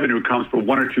big revenue comes from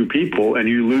 1 or 2 people and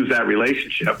you lose that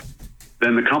relationship,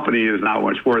 then the company is not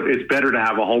much worth. It's better to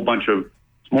have a whole bunch of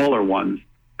smaller ones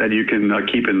that you can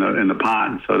keep in the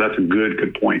pond. So that's a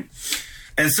good point.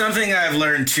 And something I've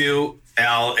learned too,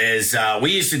 Al, is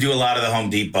we used to do a lot of the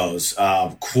Home Depots,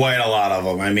 quite a lot of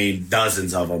them. I mean,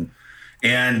 dozens of them.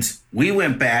 And we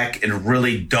went back and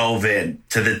really dove in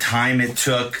to the time it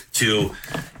took to.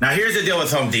 Now, here's the deal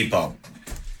with Home Depot.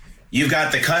 You've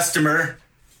got the customer.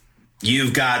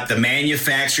 You've got the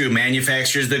manufacturer who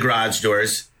manufactures the garage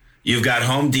doors. You've got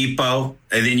Home Depot,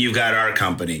 and then you've got our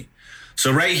company.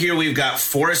 So right here, we've got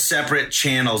 4 separate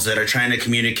channels that are trying to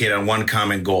communicate on one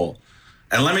common goal.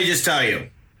 And let me just tell you,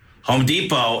 Home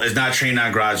Depot is not trained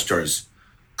on garage doors.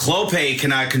 Clopay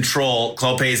cannot control.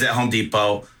 Clopay's at Home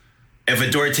Depot. If a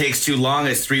door takes too long,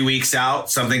 it's 3 weeks out,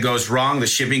 something goes wrong, the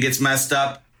shipping gets messed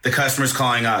up, the customer's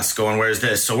calling us going, where's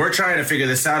this? So we're trying to figure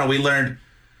this out, and we learned,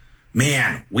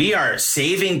 man, we are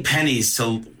saving pennies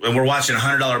and we're watching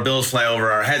 $100 bills fly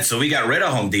over our heads. So we got rid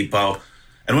of Home Depot.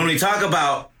 And when we talk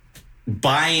about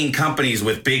buying companies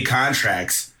with big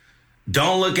contracts,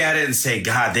 don't look at it and say,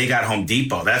 God, they got Home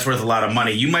Depot. That's worth a lot of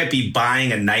money. You might be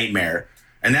buying a nightmare.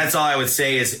 And that's all I would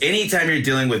say is anytime you're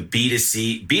dealing with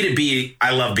B2C, B2B,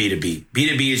 I love B2B.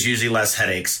 B2B is usually less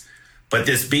headaches. But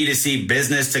this B2C,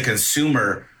 business to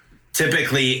consumer,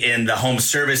 typically in the home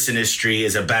service industry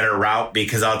is a better route,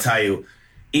 because I'll tell you,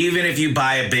 even if you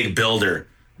buy a big builder,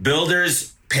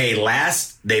 builders pay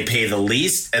last, they pay the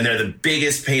least, and they're the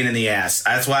biggest pain in the ass.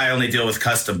 That's why I only deal with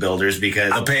custom builders,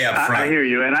 because they'll pay up front. I hear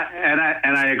you, and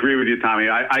I agree with you, Tommy.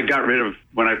 I got rid of,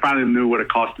 when I finally knew what it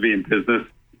cost to be in business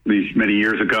these many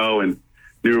years ago and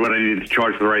knew what I needed to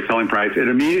charge for the right selling price, it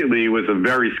immediately was a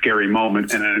very scary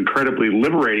moment and an incredibly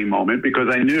liberating moment, because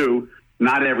I knew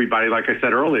not everybody, like I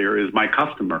said earlier, is my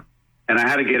customer. And I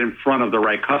had to get in front of the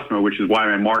right customer, which is why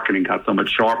my marketing got so much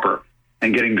sharper,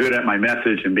 and getting good at my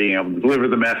message and being able to deliver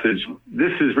the message.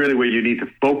 This is really where you need to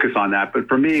focus on that. But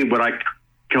for me, what I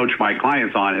coach my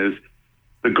clients on is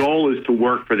the goal is to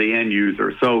work for the end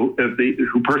user, so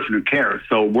the person who cares.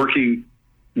 So working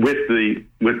with the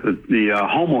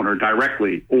homeowner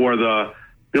directly, or the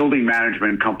building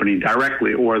management company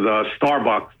directly, or the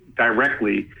Starbucks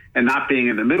directly, and not being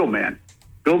in the middleman.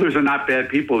 Builders are not bad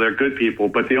people; they're good people.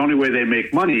 But the only way they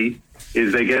make money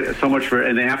is they get so much for,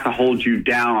 and they have to hold you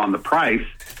down on the price,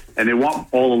 and they want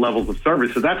all the levels of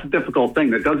service. So that's a difficult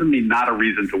thing. That doesn't mean not a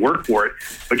reason to work for it,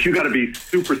 but you got to be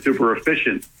super, super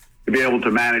efficient to be able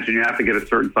to manage, and you have to get a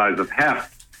certain size of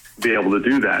heft to be able to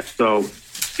do that. So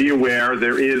be aware,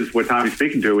 there is, what Tommy's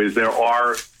speaking to, is there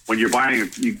are, when you're buying,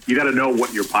 you got to know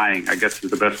what you're buying, I guess is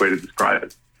the best way to describe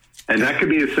it. And that could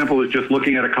be as simple as just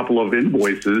looking at a couple of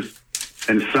invoices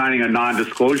and signing a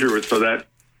non-disclosure, so that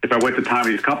if I went to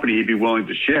Tommy's company, he'd be willing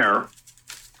to share,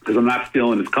 because I'm not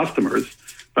stealing his customers.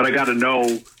 But I got to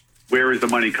know, where is the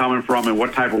money coming from and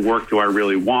what type of work do I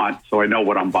really want, so I know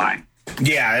what I'm buying.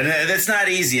 Yeah, and that's not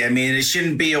easy. I mean, it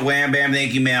shouldn't be a wham, bam,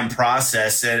 thank you, ma'am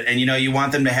process. And, you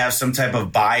want them to have some type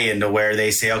of buy-in to where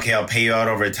they say, okay, I'll pay you out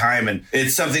over time. And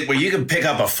it's something where you can pick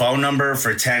up a phone number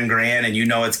for $10,000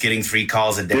 and it's getting 3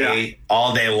 calls a day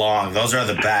all day long. Those are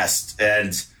the best.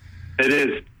 And It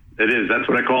is. That's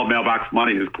what I call mailbox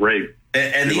money. Is great.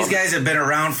 And these guys have been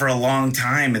around for a long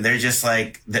time, and they're just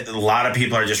like, a lot of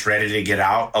people are just ready to get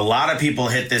out. A lot of people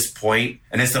hit this point,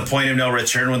 and it's the point of no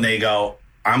return when they go,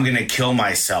 I'm going to kill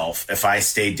myself if I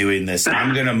stay doing this.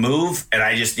 I'm going to move, and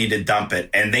I just need to dump it.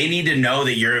 And they need to know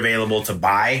that you're available to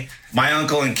buy. My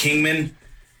uncle in Kingman,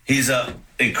 he's an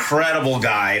incredible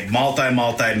guy,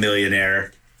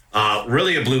 multi-millionaire,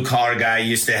 really a blue-collar guy.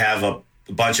 Used to have a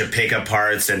bunch of pickup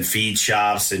parts and feed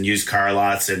shops and used car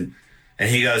lots. And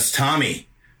he goes, Tommy,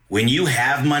 when you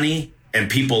have money and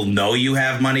people know you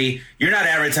have money, you're not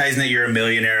advertising that you're a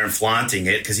millionaire and flaunting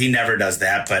it, because he never does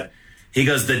that. But he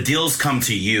goes, the deals come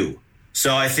to you.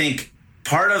 So I think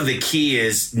part of the key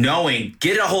is knowing,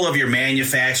 get a hold of your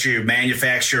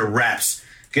manufacturer reps,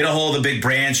 get a hold of the big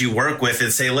brands you work with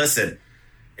and say, listen,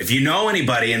 if you know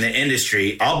anybody in the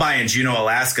industry, I'll buy in Juneau,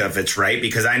 Alaska if it's right,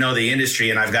 because I know the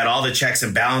industry and I've got all the checks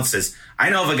and balances.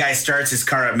 I know if a guy starts his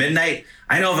car at midnight.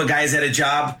 I know if a guy's at a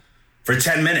job for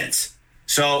 10 minutes.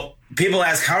 So people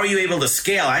ask, how are you able to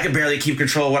scale? I can barely keep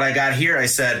control of what I got here. I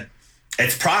said,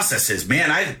 it's processes, man.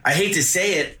 I hate to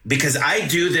say it, because I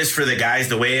do this for the guys.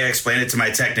 The way I explain it to my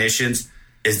technicians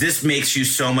is this makes you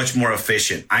so much more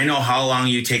efficient. I know how long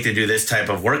you take to do this type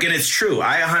of work, and it's true.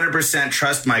 I 100%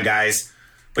 trust my guys,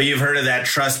 but you've heard of that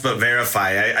trust but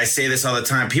verify. I say this all the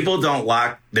time. People don't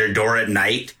lock their door at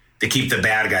night to keep the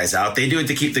bad guys out. They do it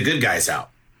to keep the good guys out.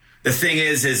 The thing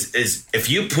is if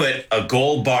you put a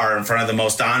gold bar in front of the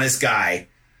most honest guy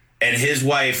and his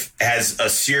wife has a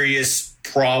serious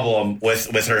problem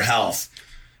with her health,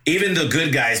 even the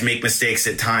good guys make mistakes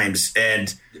at times,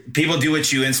 and people do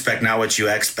what you inspect, not what you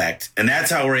expect. And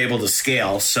that's how we're able to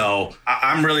scale. So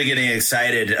I'm really getting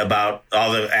excited about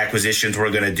all the acquisitions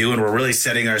we're going to do, and we're really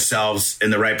setting ourselves in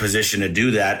the right position to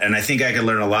do that. And I think I could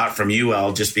learn a lot from you,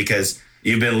 El, just because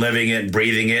you've been living it and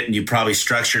breathing it, and you probably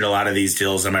structured a lot of these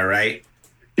deals. Am I right?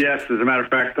 Yes. As a matter of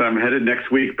fact, I'm headed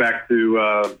next week back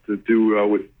to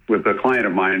do with a client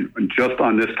of mine just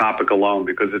on this topic alone,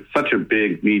 because it's such a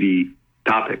big, meaty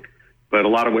topic. But a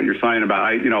lot of what you're saying about,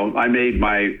 I made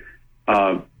my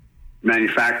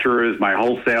manufacturers, my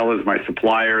wholesalers, my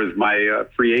suppliers, my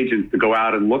free agents to go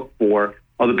out and look for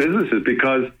other businesses,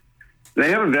 because they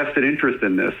have a vested interest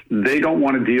in this. They don't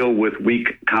want to deal with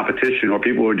weak competition or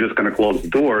people who are just going to close the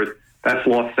doors. That's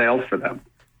lost sales for them.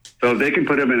 So if they can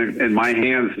put them in my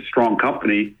hands, a strong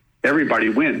company, everybody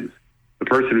wins. The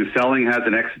person who's selling has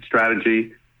an exit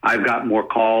strategy. I've got more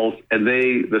calls, and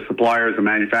the suppliers, the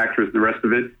manufacturers, and the rest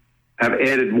of it have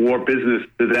added more business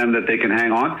to them that they can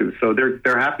hang on to. So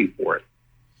they're happy for it.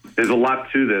 There's a lot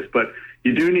to this, but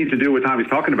you do need to do what Tommy's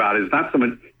talking about. It's not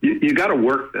someone you got to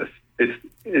work this.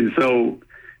 And so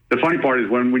the funny part is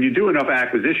when you do enough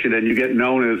acquisition and you get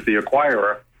known as the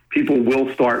acquirer, people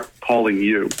will start calling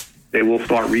you. They will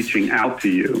start reaching out to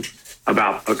you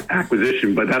about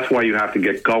acquisition, but that's why you have to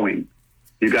get going.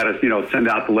 You got to, send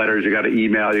out the letters. You got to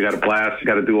email. You got to blast. You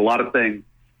got to do a lot of things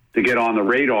to get on the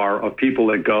radar of people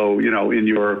that go, in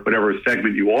your whatever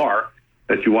segment you are,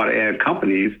 that you want to add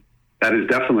companies. That is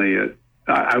definitely it.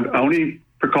 Only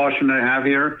precaution I have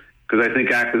here, because I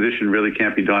think acquisition really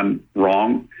can't be done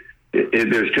wrong.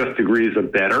 There's just degrees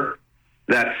of better.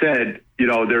 That said,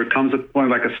 there comes a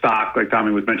point like a stock, like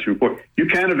Tommy was mentioning before. You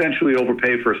can eventually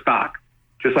overpay for a stock,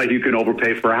 just like you can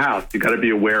overpay for a house. You got to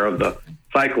be aware of the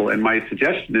cycle. And my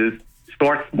suggestion is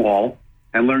start small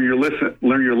and learn your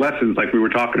lessons, like we were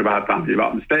talking about, Tommy,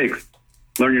 about mistakes.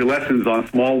 Learn your lessons on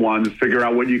small ones, figure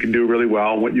out what you can do really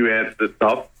well, what you add to the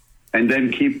stuff, and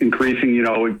then keep increasing,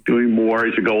 doing more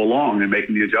as you go along and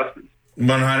making the adjustments.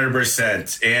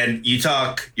 100%. And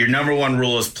your number one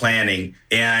rule is planning,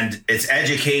 and it's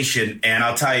education. And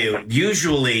I'll tell you,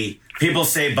 usually people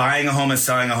say buying a home and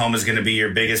selling a home is going to be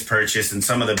your biggest purchase and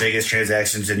some of the biggest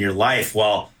transactions in your life.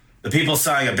 Well, the people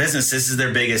selling a business, this is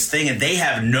their biggest thing, and they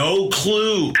have no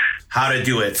clue how to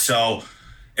do it. So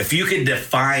if you could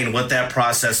define what that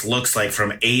process looks like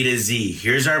from A to Z,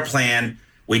 here's our plan.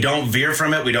 We don't veer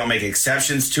from it. We don't make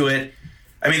exceptions to it.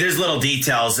 I mean, there's little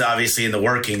details, obviously, in the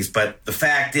workings, but the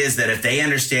fact is that if they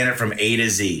understand it from A to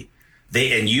Z,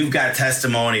 and you've got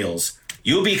testimonials,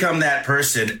 you'll become that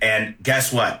person. And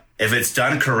guess what? If it's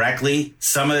done correctly,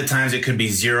 some of the times it could be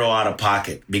zero out of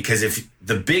pocket, because if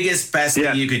the best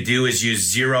thing you could do is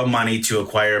use zero money to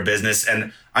acquire a business.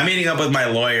 And I'm meeting up with my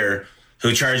lawyer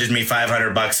who charges me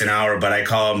 $500 an hour, but I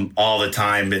call him all the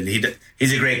time. And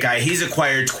he's a great guy. He's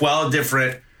acquired 12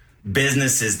 different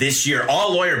businesses this year,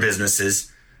 all lawyer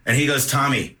businesses. And he goes,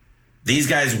 Tommy, these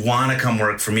guys want to come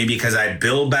work for me because I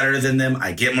bill better than them.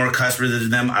 I get more customers than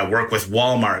them. I work with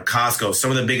Walmart, Costco,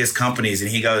 some of the biggest companies. And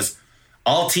he goes,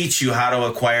 I'll teach you how to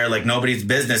acquire like nobody's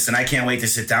business. And I can't wait to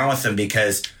sit down with them,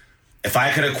 because if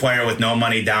I could acquire with no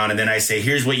money down, and then I say,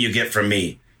 here's what you get from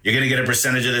me. You're going to get a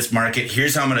percentage of this market.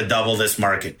 Here's how I'm going to double this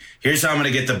market. Here's how I'm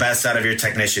going to get the best out of your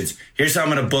technicians. Here's how I'm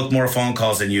going to book more phone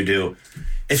calls than you do.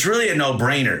 It's really a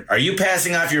no-brainer. Are you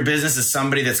passing off your business as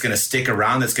somebody that's going to stick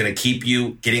around, that's going to keep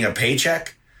you getting a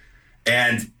paycheck?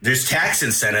 And there's tax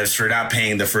incentives for not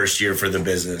paying the first year for the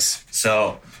business.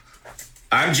 So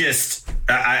I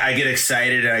get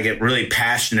excited and I get really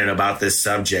passionate about this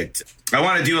subject. I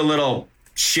want to do a little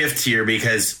shift here,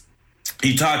 because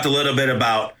you talked a little bit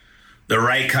about the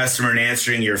right customer and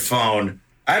answering your phone.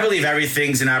 I believe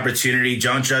everything's an opportunity.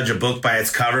 Don't judge a book by its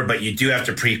cover, but you do have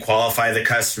to pre-qualify the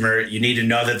customer. You need to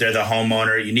know that they're the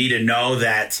homeowner. You need to know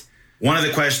that one of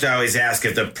the questions I always ask,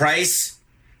 if the price,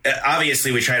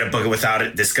 obviously we try to book it without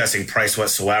it discussing price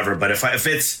whatsoever, but if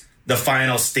it's the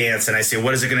final stance and I say,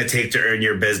 what is it going to take to earn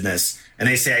your business? And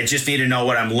they say, I just need to know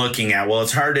what I'm looking at. Well,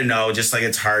 it's hard to know, just like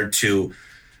it's hard to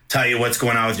tell you what's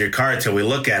going on with your car until we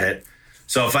look at it.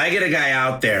 So if I get a guy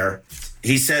out there,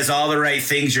 he says all the right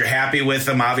things, you're happy with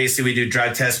him. Obviously, we do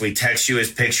drug tests. We text you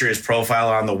his picture, his profile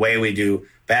on the way. We do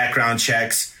background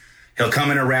checks. He'll come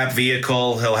in a wrapped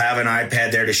vehicle. He'll have an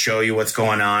iPad there to show you what's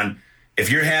going on. If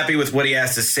you're happy with what he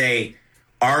has to say,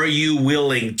 are you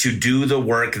willing to do the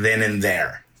work then and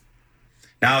there?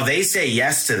 Now, if they say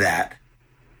yes to that,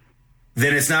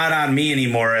 then it's not on me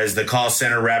anymore as the call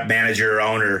center rep, manager, or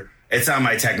owner. It's on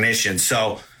my technician.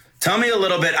 So tell me a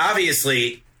little bit.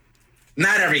 Obviously,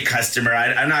 not every customer.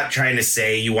 I'm not trying to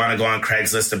say you want to go on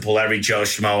Craigslist and pull every Joe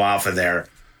Schmo off of there.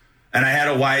 And I had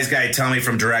a wise guy tell me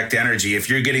from Direct Energy, if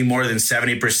you're getting more than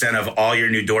 70% of all your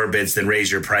new door bids, then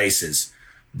raise your prices.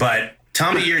 But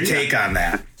tell me your take on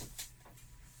that.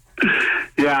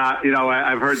 Yeah,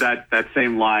 I've heard that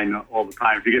same line all the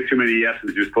time. If you get too many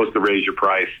yeses, you're supposed to raise your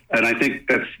price. And I think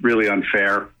that's really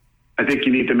unfair. I think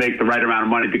you need to make the right amount of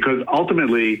money, because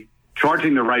ultimately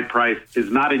charging the right price is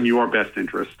not in your best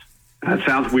interest. That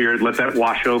sounds weird. Let that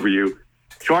wash over you.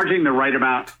 Charging the right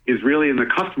amount is really in the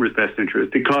customer's best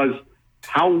interest, because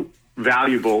how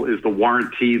valuable is the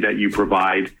warranty that you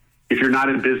provide if you're not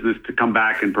in business to come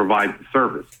back and provide the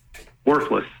service?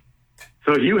 Worthless.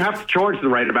 So you have to charge the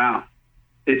right amount.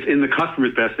 It's in the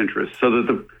customer's best interest, so that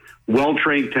the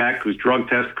well-trained tech who's drug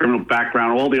test, criminal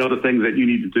background, all the other things that you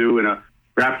need to do in a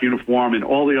wrapped uniform and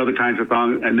all the other kinds of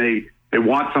things, and they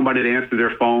want somebody to answer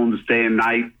their phones day and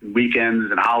night,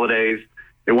 weekends and holidays.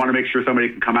 They want to make sure somebody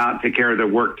can come out and take care of their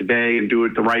work today and do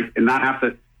it the right, and not have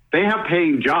to. They have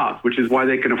paying jobs, which is why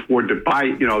they can afford to buy,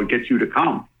 get you to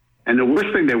come. And the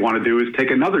worst thing they want to do is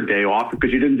take another day off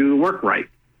because you didn't do the work right.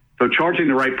 So charging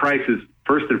the right price is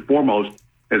first and foremost,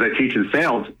 as I teach in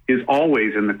sales, is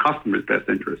always in the customer's best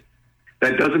interest.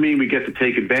 That doesn't mean we get to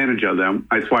take advantage of them.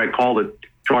 That's why I call it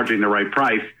charging the right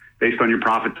price, based on your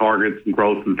profit targets and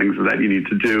growth and things that you need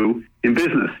to do in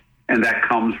business. And that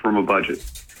comes from a budget.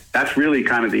 That's really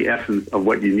kind of the essence of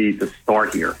what you need to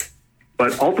start here.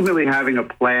 But ultimately, having a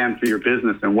plan for your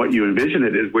business and what you envision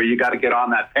it is where you got to get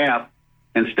on that path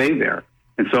and stay there.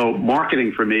 And so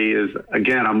marketing for me is,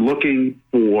 again, I'm looking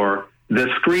for the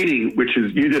screening, which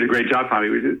is, you did a great job,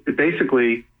 Tommy.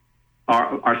 Basically,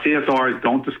 our CSRs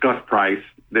don't discuss price.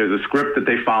 There's a script that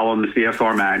they follow in the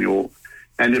CSR manual,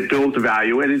 and it builds a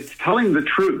value. And it's telling the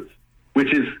truth,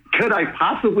 which is, could I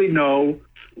possibly know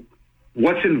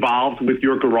what's involved with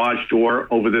your garage door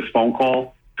over this phone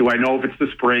call? Do I know if it's the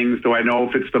springs? Do I know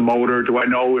if it's the motor? Do I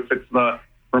know if it's the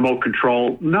remote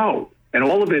control? No. And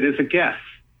all of it is a guess.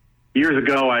 years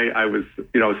ago, I was,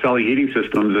 selling heating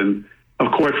systems. And,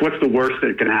 of course, what's the worst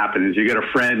that can happen is you get a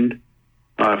friend,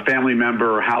 a family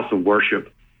member, or house of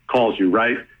worship calls you,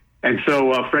 right? And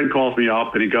so a friend calls me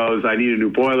up, and he goes, I need a new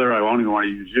boiler. I only want to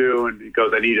use you. And he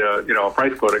goes, I need a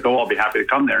price quote. I go, I'll be happy to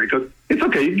come there. He goes, it's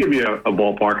okay. You can give me a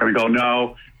ballpark. And I go,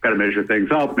 no, got to measure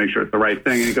things up, make sure it's the right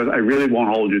thing. And he goes, I really won't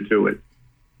hold you to it.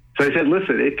 So I said,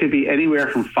 listen, it could be anywhere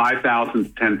from $5,000 to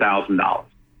 $10,000.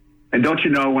 And don't you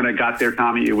know, when I got there,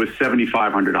 Tommy, it was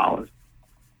 $7,500.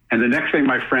 And the next thing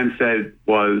my friend said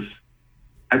was,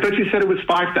 I thought you said it was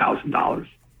 $5,000.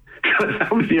 Because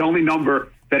that was the only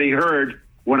number that he heard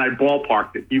when I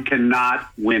ballparked it. You cannot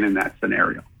win in that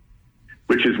scenario,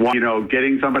 which is why,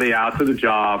 getting somebody out to the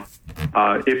job,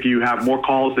 if you have more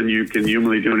calls than you can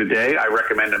humanly do in a day, I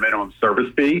recommend a minimum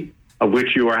service fee, of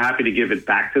which you are happy to give it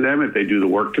back to them if they do the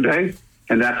work today.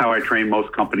 And that's how I train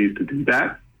most companies to do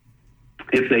that.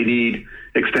 If they need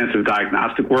extensive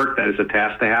diagnostic work, that is a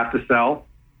task they have to sell.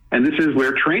 And this is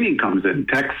where training comes in.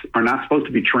 Techs are not supposed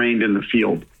to be trained in the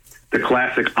field, the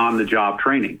classic on-the-job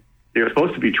training. They're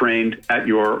supposed to be trained at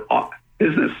your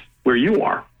business where you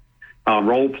are.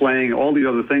 Role-playing, all these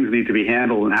other things need to be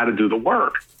handled and how to do the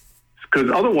work. Because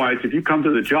otherwise, if you come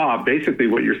to the job, basically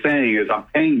what you're saying is, I'm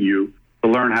paying you to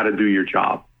learn how to do your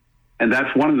job. And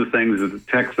that's one of the things that the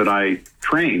techs that I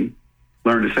train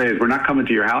learn to say is, we're not coming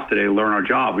to your house today to learn our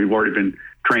job. We've already been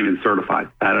trained and certified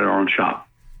at our own shop.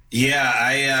 Yeah,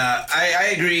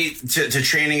 I agree to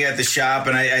training at the shop,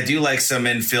 and I do like some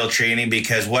infill training,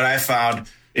 because what I found,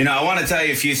 I want to tell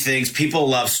you a few things. People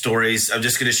love stories. I'm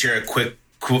just going to share a quick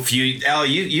few. Al,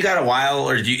 you got a while,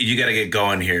 or you got to get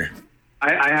going here?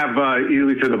 I have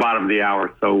usually to the bottom of the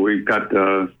hour, so we've got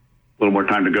a little more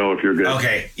time to go if you're good.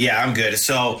 Okay, yeah, I'm good.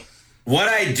 So what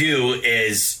I do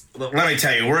is, let me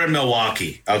tell you, we're in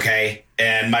Milwaukee, okay?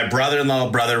 And my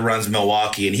brother-in-law runs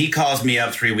Milwaukee, and he calls me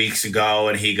up 3 weeks ago,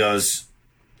 and he goes,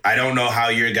 I don't know how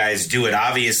your guys do it.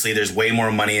 Obviously, there's way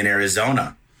more money in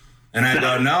Arizona. And I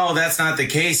go, no, that's not the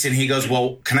case. And he goes,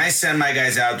 well, can I send my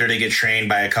guys out there to get trained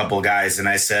by a couple of guys? And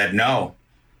I said, no.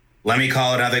 Let me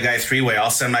call another guy three-way. I'll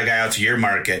send my guy out to your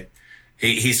market.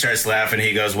 He starts laughing.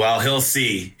 He goes, well, he'll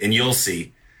see, and you'll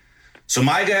see. So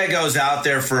my guy goes out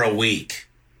there for a week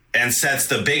and sets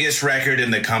the biggest record in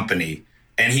the company.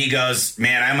 And he goes,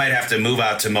 man, I might have to move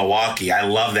out to Milwaukee. I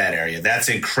love that area. That's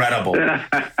incredible.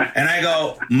 And I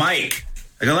go, Mike,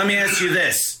 let me ask you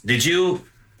this. Did you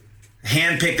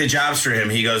handpick the jobs for him?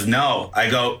 He goes, no.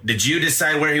 I go, did you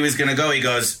decide where he was going to go? He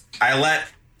goes, I let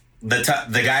the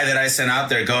guy that I sent out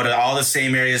there go to all the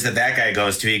same areas that guy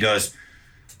goes to. He goes,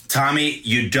 Tommy,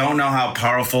 you don't know how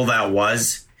powerful that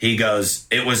was. He goes,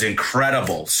 it was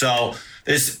incredible. So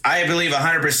I believe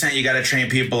 100% you got to train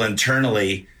people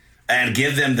internally and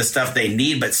give them the stuff they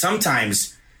need. But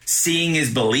sometimes seeing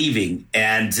is believing.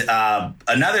 And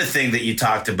another thing that you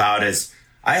talked about is,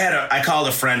 I called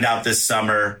a friend out this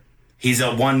summer. He's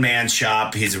a one-man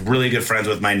shop. He's really good friends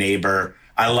with my neighbor.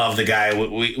 I love the guy.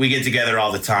 We get together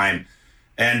all the time.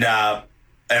 And I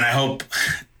hope,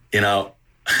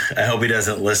 I hope he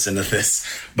doesn't listen to this.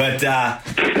 But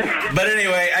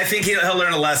anyway, I think he'll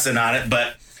learn a lesson on it.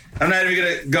 But I'm not even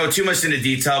going to go too much into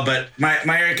detail, but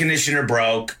my air conditioner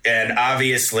broke, and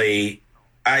obviously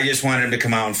I just wanted him to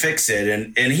come out and fix it.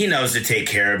 And he knows to take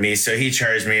care of me, so he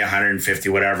charged me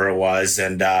 $150, whatever it was.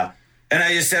 And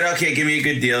I just said, okay, give me a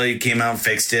good deal. He came out and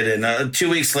fixed it. And 2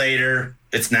 weeks later,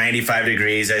 it's 95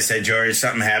 degrees. I said, George,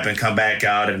 something happened. Come back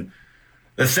out. And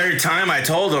the third time I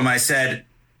told him, I said,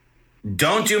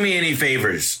 don't do me any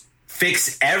favors.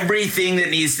 Fix everything that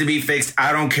needs to be fixed.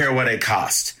 I don't care what it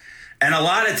costs. And a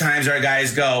lot of times our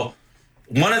guys go,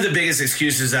 one of the biggest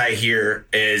excuses I hear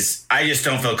is, I just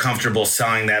don't feel comfortable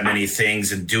selling that many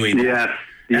things and doing that.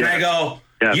 And I go,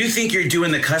 you think you're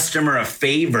doing the customer a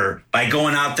favor by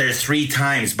going out there 3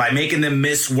 times, by making them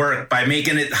miss work, by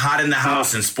making it hot in the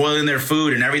house and spoiling their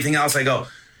food and everything else. I go,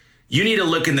 you need to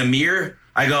look in the mirror.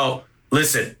 I go,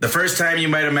 listen, the first time you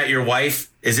might have met your wife,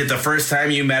 is it the first time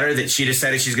you met her that she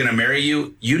decided she's going to marry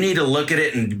you? You need to look at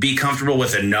it and be comfortable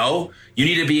with a no. You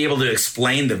need to be able to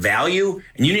explain the value,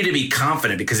 and you need to be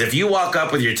confident, because if you walk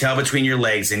up with your tail between your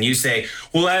legs and you say,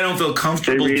 well, I don't feel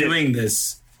comfortable doing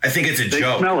this, I think it's a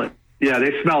joke. They smell it. Yeah,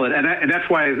 they smell it. And that's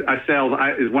why sales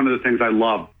is one of the things I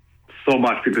love so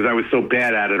much, because I was so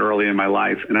bad at it early in my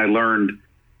life. And I learned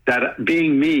that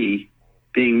being me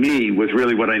was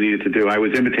really what I needed to do. I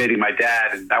was imitating my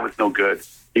dad, and that was no good.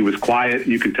 He was quiet.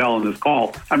 You can tell in this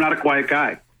call, I'm not a quiet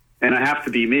guy, and I have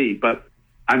to be me. But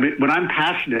when I'm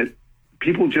passionate,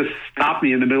 people just stop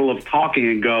me in the middle of talking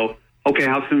and go, okay,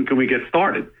 how soon can we get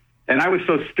started? And I was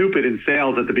so stupid in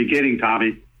sales at the beginning,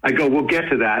 Tommy. I go, we'll get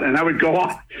to that. And I would go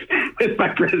on with my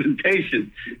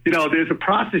presentation. There's a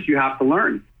process you have to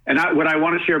learn. And what I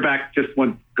want to share back,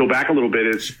 go back a little bit,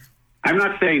 is I'm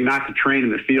not saying not to train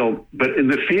in the field, but in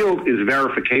the field is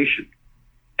verification.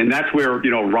 And that's where,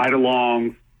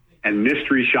 ride-alongs and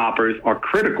mystery shoppers are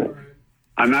critical.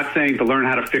 I'm not saying to learn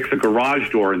how to fix a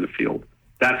garage door in the field.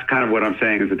 That's kind of what I'm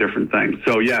saying is a different thing.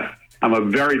 So, yes, I'm a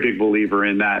very big believer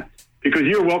in that, because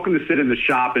you're welcome to sit in the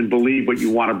shop and believe what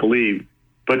you want to believe.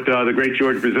 But the great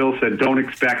George Brazil said, don't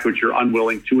expect what you're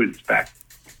unwilling to inspect.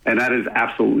 And that is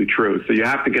absolutely true. So you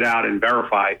have to get out and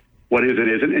verify what is and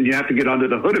isn't, and you have to get under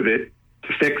the hood of it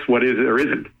to fix what is or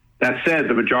isn't. That said,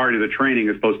 the majority of the training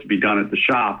is supposed to be done at the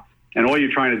shop, and all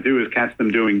you're trying to do is catch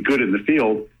them doing good in the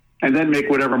field and then make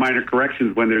whatever minor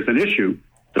corrections when there's an issue,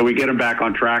 so we get them back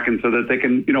on track and so that they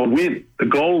can, win. The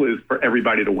goal is for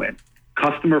everybody to win.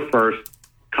 Customer first,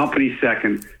 company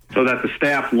second, so that the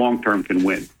staff long-term can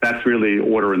win. That's really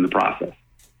order in the process.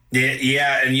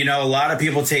 Yeah, and a lot of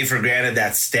people take for granted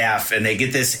that staff, and they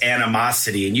get this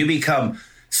animosity, and you become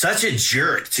such a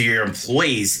jerk to your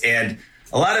employees. And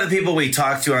a lot of the people we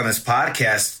talk to on this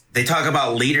podcast, they talk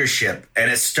about leadership, and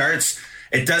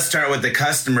it does start with the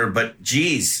customer, but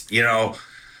geez,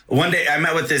 one day I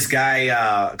met with this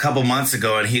guy a couple months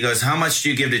ago, and he goes, how much do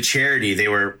you give to charity? They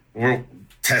were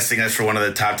testing us for one of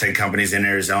the top 10 companies in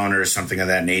Arizona or something of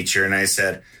that nature. And I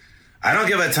said, I don't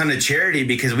give a ton to charity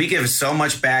because we give so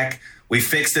much back. We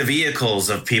fix the vehicles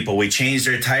of people. We change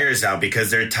their tires out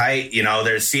because they're tight.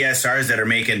 There's CSRs that are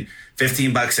making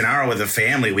 $15 an hour with a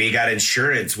family. We got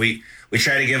insurance. We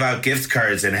try to give out gift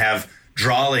cards and have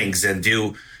drawings and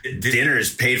do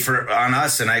dinners paid for on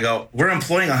us. And I go, we're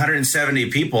employing 170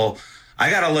 people. I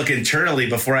got to look internally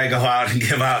before I go out and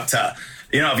give out to,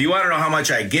 if you want to know how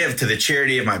much I give to the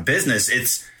charity of my business,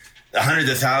 it's hundreds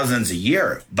of thousands a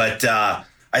year. But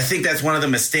I think that's one of the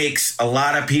mistakes. A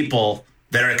lot of people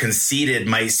that are conceited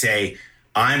might say,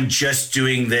 I'm just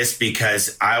doing this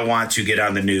because I want to get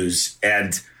on the news.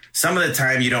 And some of the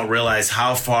time you don't realize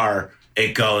how far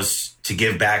it goes to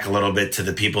give back a little bit to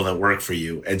the people that work for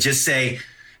you. And just say,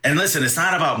 and listen, it's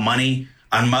not about money.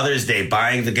 On Mother's Day,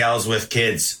 buying the gals with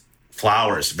kids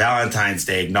flowers, Valentine's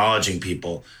Day, acknowledging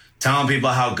people, telling people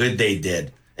how good they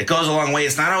did. It goes a long way.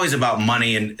 It's not always about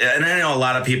money. And I know a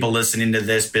lot of people listening to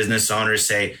this, business owners,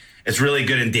 say it's really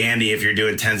good and dandy if you're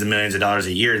doing tens of millions of dollars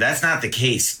a year. That's not the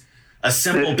case. A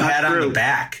simple pat on the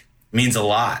back means a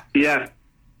lot. Yeah.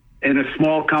 In a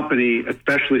small company,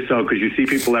 especially so, because you see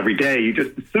people every day, you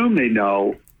just assume they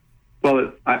know.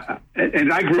 Well,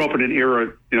 I grew up in an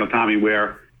era, Tommy,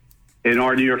 where in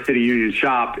our New York City union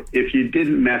shop, if you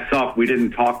didn't mess up, we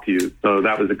didn't talk to you. So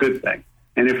that was a good thing.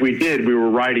 And if we did, we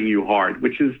were riding you hard,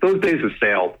 which is those days have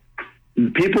sailed.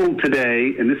 People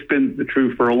today, and this has been the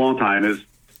truth for a long time, is,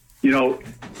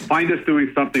 find us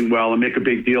doing something well and make a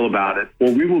big deal about it,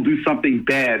 or we will do something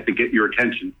bad to get your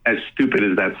attention, as stupid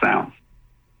as that sounds.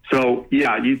 So,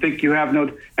 yeah, you think you have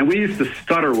no... And we used to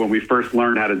stutter when we first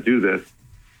learned how to do this.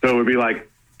 So it would be like,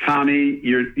 Tommy,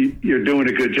 you're doing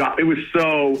a good job. It was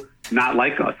so not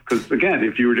like us, because, again,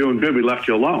 if you were doing good, we left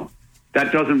you alone.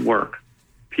 That doesn't work.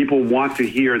 People want to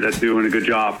hear that doing a good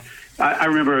job. I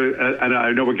remember, and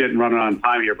I know we're running on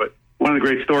time here, but one of the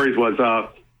great stories was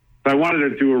I wanted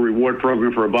to do a reward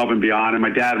program for Above and Beyond, and my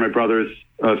dad and my brothers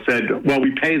said, well,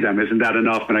 we pay them. Isn't that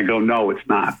enough? And I go, no, it's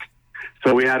not.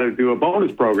 So we had to do a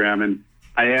bonus program, and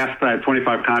I had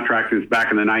 25 contractors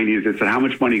back in the 90s that said, how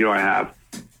much money do I have?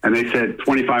 And they said,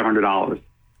 $2,500.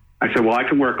 I said, well, I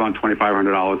can work on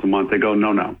 $2,500 a month. They go,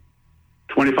 no,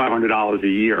 $2,500 a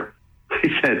year.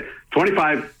 I said,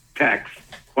 25 techs,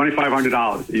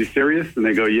 $2,500. Are you serious? And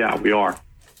they go, yeah, we are.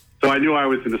 So I knew I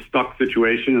was in a stuck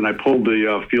situation, and I pulled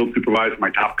the field supervisor,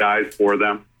 my top guys, for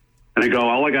them. And I go,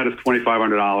 all I got is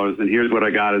 $2,500, and here's what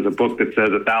I got is a book that says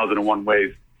 1,001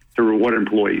 ways to reward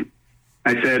employees.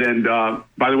 I said, and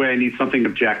by the way, I need something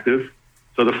objective.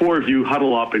 So the four of you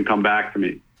huddle up and come back to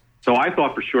me. So I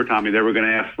thought for sure, Tommy, they were going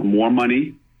to ask for more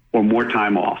money or more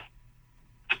time off.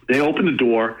 They open the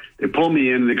door, they pull me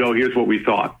in, and they go, here's what we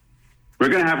thought. We're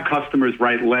going to have customers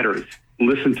write letters.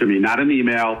 Listen to me, not an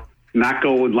email, not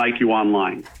go and like you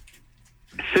online.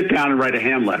 Sit down and write a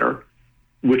hand letter,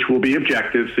 which will be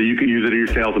objective, so you can use it in your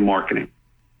sales and marketing.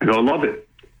 I go, I love it.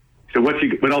 So what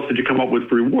else did you come up with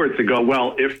for rewards? They go,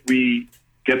 well, if we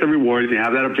get the rewards and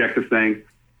have that objective thing,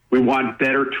 we want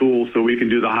better tools so we can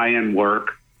do the high-end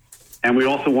work. And we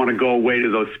also want to go away to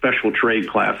those special trade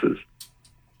classes.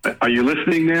 Are you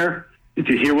listening there? Did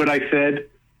you hear what I said?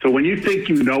 So when you think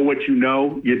you know what you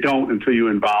know, you don't until you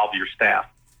involve your staff.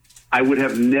 I would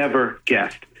have never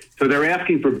guessed. So they're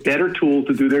asking for better tools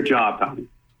to do their job, Tommy.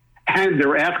 and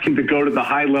they're asking to go to the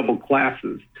high-level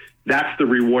classes. That's the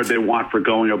reward they want for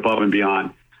going above and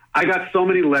beyond. I got so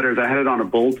many letters. I had it on a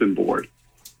bulletin board.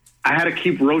 I had to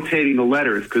keep rotating the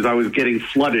letters because I was getting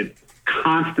flooded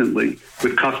constantly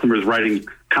with customers writing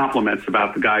compliments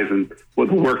about the guys and what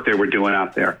the work they were doing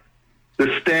out there.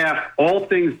 The staff, all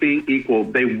things being equal,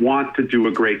 they want to do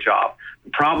a great job.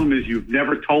 The problem is you've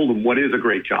never told them what is a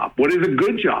great job. What is a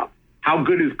good job? How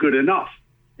good is good enough?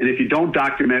 And if you don't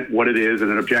document what it is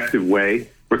in an objective way,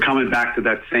 we're coming back to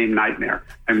that same nightmare.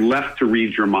 I'm left to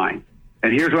read your mind.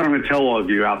 And here's what I'm going to tell all of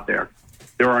you out there.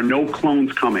 There are no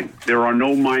clones coming. There are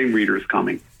no mind readers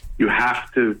coming. You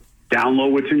have to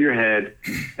download what's in your head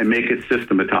and make it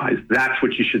systematized. That's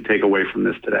what you should take away from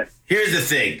this today. Here's the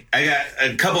thing. I got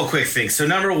a couple quick things. So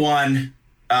number one,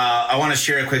 I want to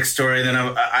share a quick story. And then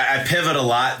I pivot a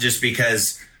lot just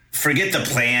because forget the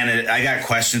plan. I got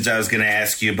questions I was going to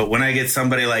ask you. But when I get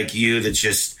somebody like you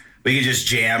that we can just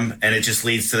jam and it just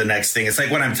leads to the next thing. It's like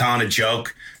when I'm telling a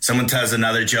joke, someone tells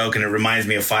another joke and it reminds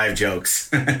me of 5 jokes.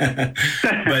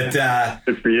 But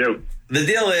good for you. The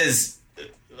deal is,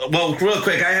 well, real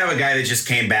quick, I have a guy that just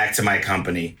came back to my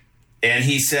company and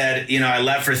he said, I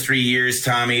left for 3 years,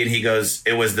 Tommy. And he goes,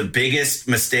 it was the biggest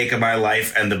mistake of my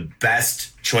life and the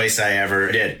best choice I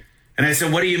ever did. And I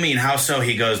said, what do you mean? How so?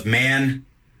 He goes,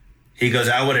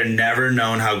 I would have never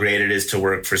known how great it is to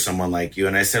work for someone like you.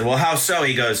 And I said, well, how so?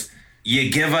 He goes,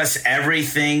 you give us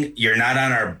everything. You're not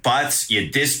on our butts. You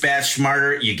dispatch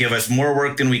smarter. You give us more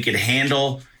work than we could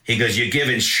handle. He goes, you give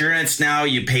insurance now.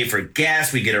 You pay for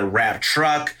gas. We get a wrapped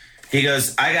truck. He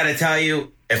goes, I got to tell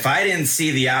you, if I didn't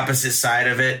see the opposite side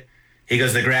of it, he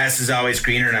goes, the grass is always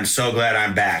greener, and I'm so glad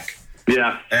I'm back.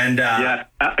 Yeah. And I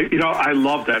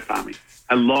love that, Tommy.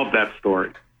 I love that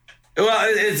story. Well,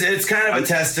 it's kind of a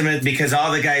testament because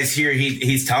all the guys here,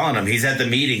 he's telling them. He's at the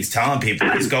meetings telling people.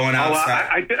 He's going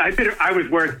outside. I was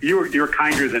where you were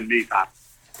kinder than me, Tom.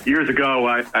 Years ago,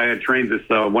 I had trained this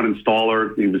one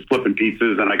installer. He was flipping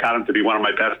pizzas, and I got him to be one of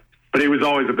my best. But he was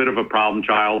always a bit of a problem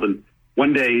child. And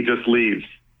one day he just leaves.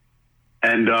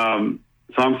 And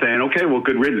so I'm saying, okay, well,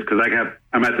 good riddance, because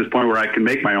I'm at this point where I can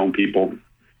make my own people.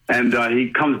 And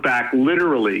he comes back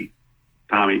literally,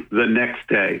 Tommy, the next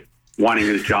day, wanting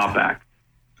his job back.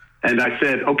 And I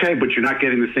said, okay, but you're not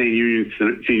getting the same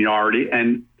union seniority.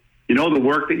 And the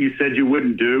work that you said you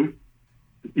wouldn't do,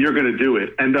 you're going to do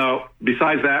it. And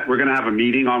besides that, we're going to have a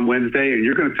meeting on Wednesday, and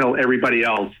you're going to tell everybody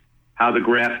else how the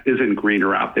grass isn't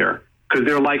greener out there because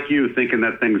they're like you, thinking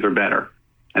that things are better.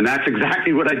 And that's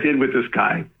exactly what I did with this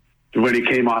guy when he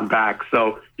came on back.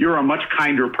 So you're a much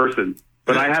kinder person.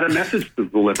 But I had a message to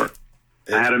deliver.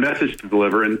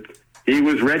 And he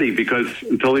was ready because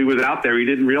until he was out there, he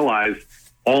didn't realize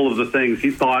all of the things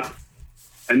he thought.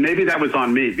 And maybe that was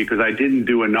on me because I didn't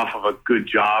do enough of a good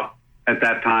job at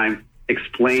that time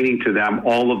explaining to them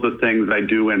all of the things I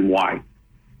do and why.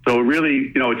 So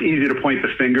really, it's easy to point the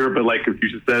finger, but like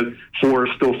Confucius says, 4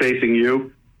 are still facing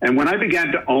you. And when I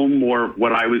began to own more of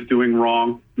what I was doing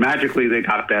wrong, magically they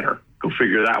got better. Go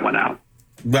figure that one out.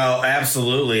 Well,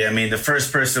 absolutely. I mean, the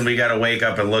first person we got to wake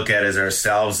up and look at is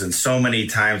ourselves. And so many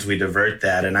times we divert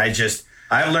that. And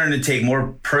I've learned to take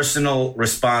more personal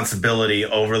responsibility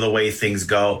over the way things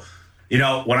go. When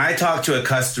I talk to a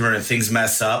customer and things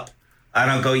mess up, I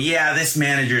don't go, yeah, this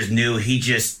manager's new.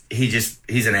 He's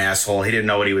an asshole. He didn't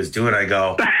know what he was doing. I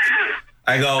go,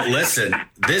 listen,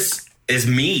 this is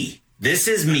me. This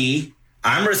is me.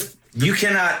 You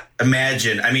cannot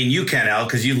imagine. I mean, you can, Al,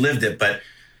 because you lived it. But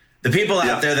the people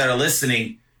out there that are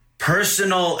listening,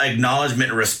 personal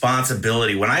acknowledgement and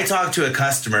responsibility. When I talk to a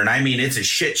customer, and I mean it's a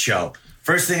shit show,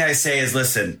 first thing I say is,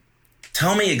 listen,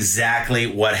 tell me exactly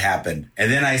what happened.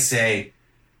 And then I say,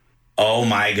 oh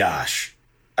my gosh.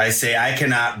 I say, I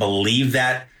cannot believe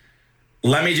that.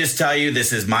 Let me just tell you,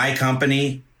 this is my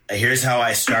company. Here's how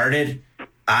I started.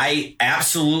 I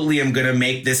absolutely am going to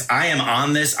make this. I am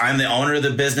on this. I'm the owner of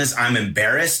the business. I'm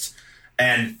embarrassed.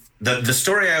 And the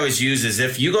story I always use is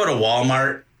if you go to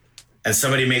Walmart and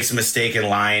somebody makes a mistake in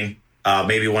line,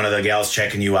 maybe one of the gals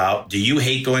checking you out, do you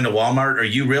hate going to Walmart, or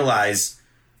you realize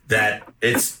that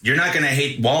you're not going to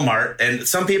hate Walmart? And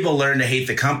some people learn to hate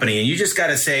the company, and you just got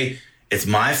to say, it's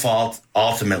my fault,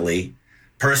 ultimately,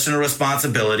 personal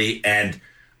responsibility, and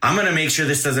I'm going to make sure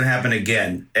this doesn't happen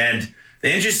again. And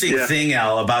the interesting thing,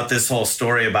 Al, about this whole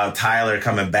story about Tyler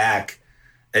coming back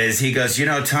is he goes,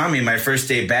 Tommy, my first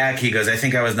day back, he goes, I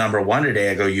think I was number 1 today.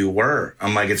 I go, you were.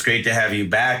 I'm like, it's great to have you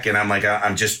back. And I'm like,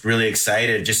 I'm just really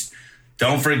excited. Just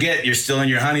don't forget, you're still in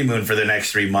your honeymoon for the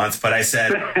next 3 months. But I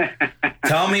said,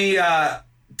 tell me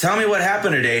what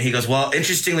happened today. And he goes, well,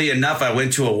 interestingly enough, I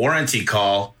went to a warranty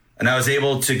call and I was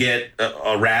able to get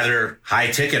a rather high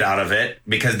ticket out of it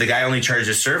because the guy only charged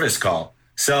a service call.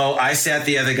 So I sat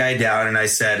the other guy down and I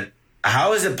said,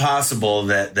 how is it possible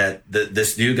that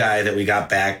this new guy that we got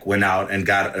back went out and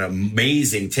got an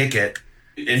amazing ticket?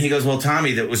 And he goes, well,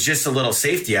 Tommy, that was just a little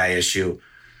safety eye issue.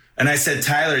 And I said,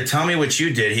 Tyler, tell me what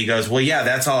you did. He goes, well, yeah,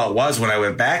 that's all it was when I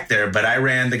went back there. But I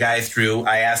ran the guy through.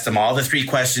 I asked him all the 3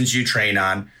 questions you train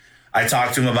on. I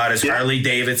talked to him about his Harley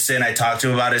Davidson. I talked to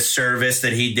him about his service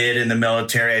that he did in the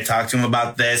military. I talked to him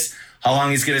about this, how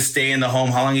long he's going to stay in the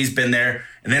home, how long he's been there.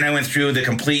 And then I went through the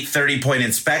complete 30-point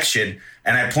inspection.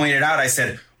 And I pointed out, I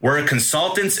said, we're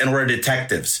consultants and we're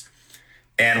detectives.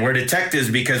 And we're detectives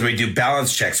because we do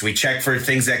balance checks. We check for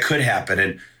things that could happen.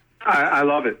 And I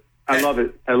love it. I love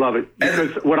it.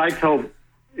 Because what I tell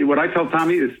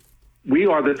Tommy is we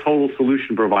are the total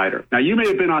solution provider. Now, you may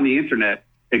have been on the internet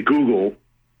at Google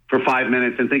for 5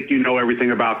 minutes and think you know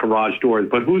everything about garage doors,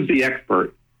 but who's the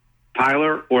expert,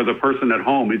 Tyler or the person at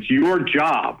home? It's your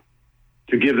job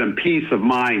to give them peace of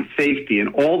mind, safety,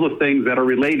 and all the things that are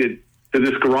related to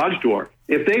this garage door.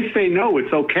 If they say no,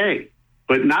 it's okay,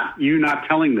 but not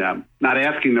telling them, not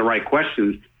asking the right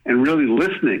questions, and really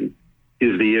listening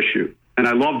is the issue. And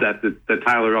I love that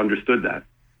Tyler understood that.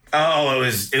 Oh,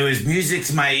 it was music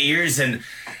to my ears. And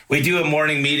we do a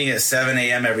morning meeting at 7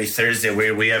 a.m. every Thursday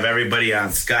where we have everybody on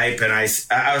Skype. And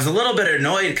I was a little bit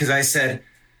annoyed because I said,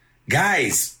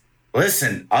 guys,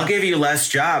 listen, I'll give you less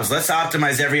jobs. Let's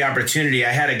optimize every opportunity.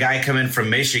 I had a guy come in from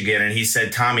Michigan and he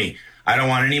said, Tommy, I don't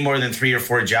want any more than 3 or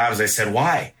 4 jobs. I said,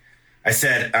 why? I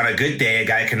said, on a good day, a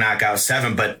guy can knock out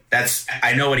 7, but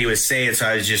I know what he was saying. So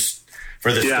I was just,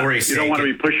 for the story's sake. You don't want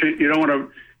to be pushing. You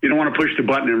don't want to push the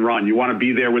button and run. You want to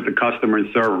be there with the customer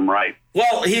and serve them right.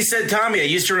 Well, he said, Tommy, I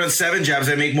used to run 7 jobs.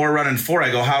 I make more running 4.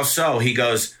 I go, how so? He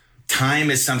goes,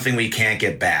 time is something we can't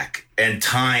get back. And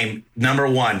time, number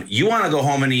one, you want to go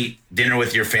home and eat dinner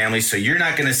with your family, so you're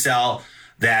not going to sell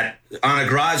that. On a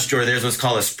garage door, there's what's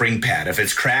called a spring pad. If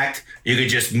it's cracked, you could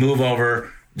just move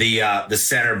over the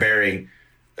center bearing.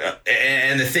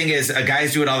 And the thing is,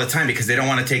 guys do it all the time because they don't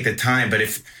want to take the time. But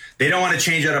if they don't want to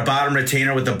change out a bottom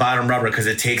retainer with the bottom rubber because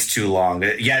it takes too long.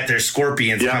 Yet there's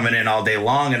scorpions coming in all day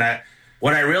long. And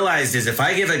what I realized is if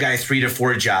I give a guy 3 to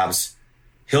 4 jobs,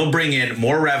 he'll bring in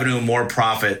more revenue, more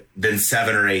profit than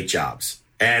 7 or 8 jobs.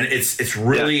 And it's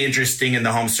really interesting in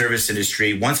the home service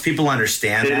industry. Once people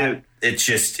understand that, it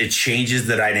changes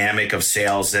the dynamic of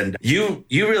sales. And you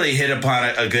really hit upon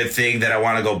a good thing that I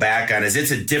want to go back on is it's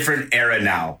a different era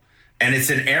now. And it's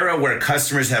an era where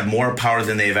customers have more power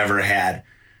than they've ever had.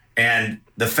 And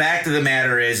the fact of the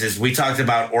matter is we talked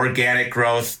about organic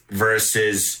growth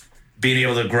versus being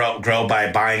able to grow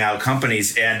by buying out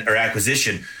companies or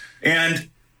acquisition. And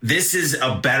this is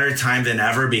a better time than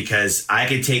ever because I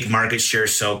could take market share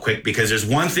so quick because there's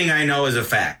one thing I know is a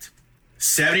fact.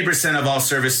 70% of all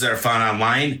services are found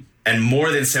online and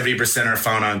more than 70% are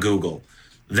found on Google.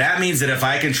 That means that if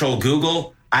I control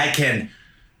Google, I can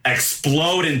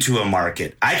explode into a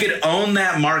market. I could own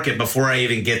that market before I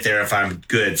even get there if I'm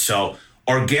good. So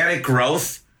organic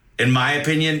growth, in my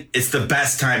opinion, it's the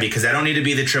best time because I don't need to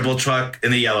be the triple truck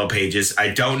in the yellow pages. I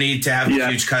don't need to have a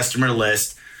huge customer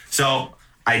list. So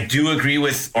I do agree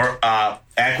with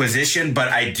acquisition, but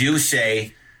I do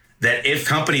say that if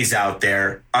companies out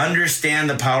there understand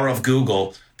the power of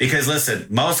Google, because listen,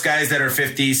 most guys that are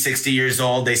 50, 60 years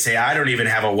old, they say, I don't even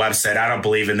have a website. I don't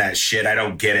believe in that shit. I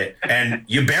don't get it. And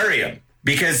you bury them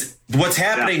because what's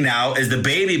happening now is the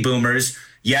baby boomers,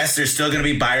 yes, there's still going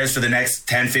to be buyers for the next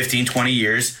 10, 15, 20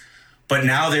 years. But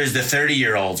now there's the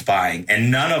 30-year-olds buying, and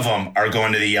none of them are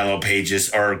going to the yellow pages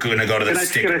or going to go to the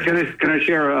sticker. Can I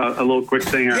share a little quick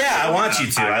thing? Yeah, I want you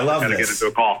to. I love this. Get into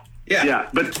a call. Yeah.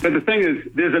 But the thing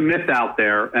is, there's a myth out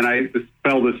there, and I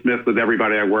dispel this myth with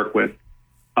everybody I work with.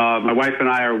 My wife and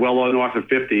I are well north of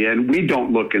 50, and we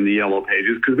don't look in the yellow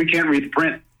pages because we can't read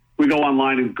print. We go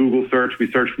online and Google search. We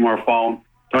search from our phone.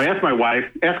 So I asked my wife,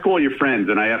 ask all your friends,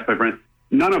 and I asked my friends,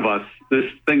 none of us, this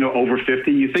thing of over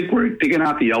 50, you think we're digging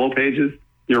out the yellow pages?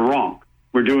 You're wrong.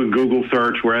 We're doing Google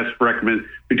search. We're asked for recommend.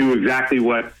 We do exactly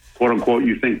what, quote unquote,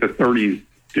 you think the 30s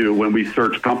do when we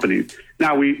search companies.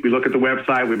 Now, we look at the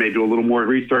website. We may do a little more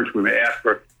research. We may ask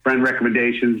for friend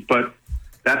recommendations. But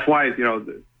that's why,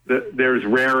 there's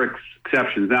rare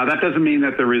exceptions. Now, that doesn't mean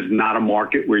that there is not a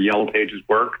market where yellow pages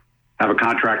work. I have a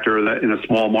contractor that in a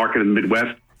small market in the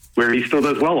Midwest where he still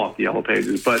does well off the yellow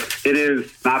pages. But it is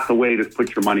not the way to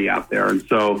put your money out there. And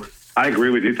so I agree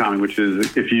with you, Tommy, which is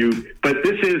but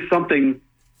this is something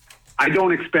I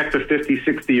don't expect a 50,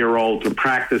 60-year-old to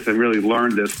practice and really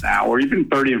learn this now, or even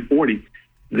 30 and 40.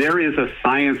 There is a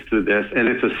science to this, and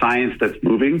it's a science that's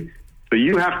moving. So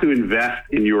you have to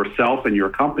invest in yourself and your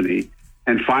company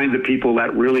and find the people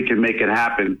that really can make it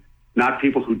happen, not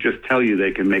people who just tell you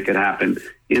they can make it happen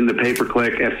in the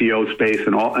pay-per-click SEO space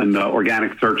and the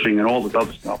organic searching and all this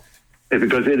other stuff.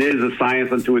 Because it is a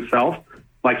science unto itself.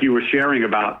 Like you were sharing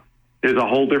about, there's a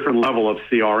whole different level of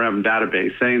CRM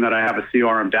database. Saying that I have a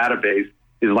CRM database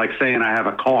is like saying I have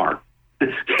a car.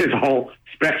 There's a whole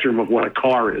spectrum of what a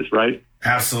car is, right?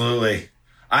 Absolutely.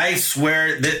 I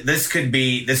swear this could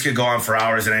go on for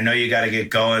hours, and I know you got to get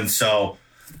going. So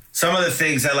some of the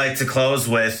things I like to close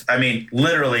with, I mean,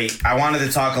 literally, I wanted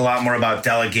to talk a lot more about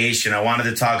delegation. I wanted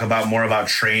to talk more about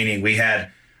training. We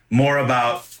had more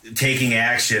about taking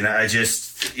action.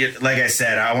 Like I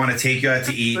said, I want to take you out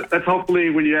to eat. That's hopefully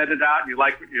when you edit out and you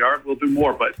like what you are, we'll do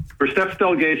more. But for steps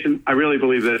delegation, I really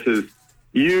believe this is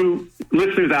you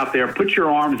listeners out there, put your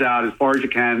arms out as far as you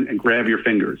can and grab your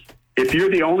fingers. If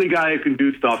you're the only guy who can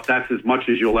do stuff, that's as much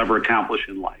as you'll ever accomplish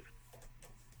in life.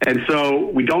 And so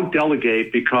we don't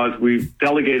delegate because we've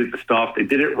delegated the stuff. They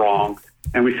did it wrong.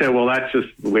 And we say, well, that's just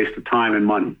a waste of time and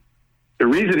money. The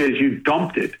reason is you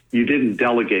dumped it. You didn't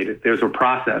delegate it. There's a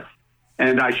process.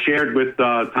 And I shared with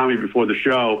Tommy before the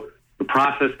show the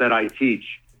process that I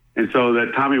teach. And so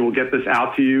that Tommy will get this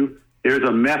out to you. There's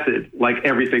a method like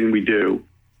everything we do.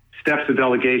 Steps to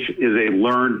delegation is a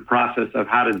learned process of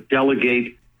how to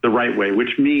delegate the right way,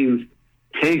 which means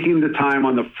taking the time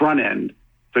on the front end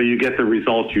so you get the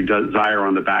results you desire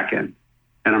on the back end.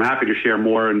 And I'm happy to share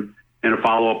more in a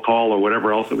follow-up call or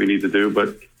whatever else that we need to do.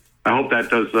 But I hope that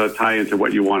does tie into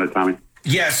what you wanted, Tommy.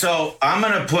 Yeah, so I'm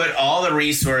going to put all the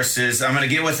resources. I'm going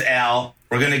to get with Al.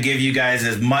 We're going to give you guys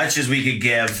as much as we could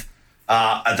give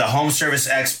at the Home Service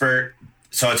Expert.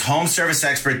 So it's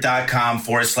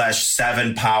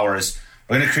homeserviceexpert.com/7powers.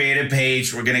 We're going to create a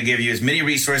page. We're going to give you as many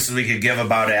resources as we could give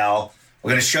about Al. We're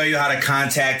going to show you how to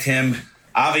contact him.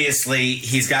 Obviously,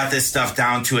 he's got this stuff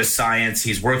down to a science.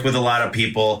 He's worked with a lot of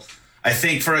people. I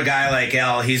think for a guy like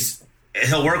Al,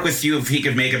 he'll work with you if he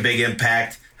could make a big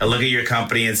impact. He'll look at your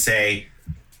company and say,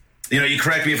 you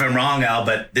correct me if I'm wrong, Al,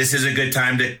 but this is a good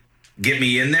time to get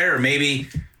me in there. Or maybe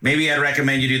I'd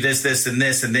recommend you do this, this, and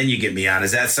this, and then you get me on.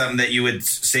 Is that something that you would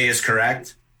say is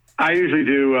correct? I usually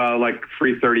do like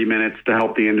free 30 minutes to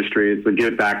help the industry. It's a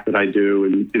give back that I do.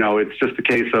 And, it's just a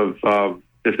case of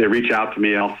if they reach out to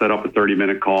me, I'll set up a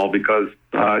 30-minute call because,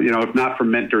 if not for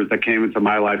mentors that came into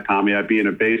my life, Tommy, I'd be in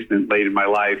a basement late in my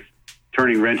life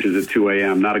turning wrenches at 2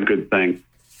 a.m. Not a good thing.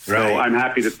 Right. So I'm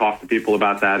happy to talk to people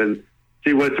about that and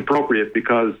see what's appropriate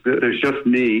because there's just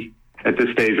me at this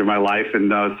stage of my life.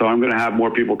 And so I'm going to have more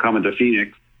people coming to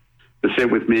Phoenix to sit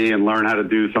with me and learn how to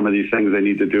do some of these things they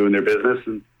need to do in their business.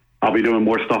 And I'll be doing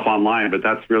more stuff online, but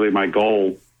that's really my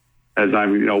goal as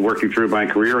I'm, working through my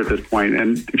career at this point.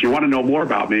 And if you want to know more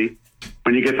about me,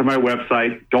 when you get to my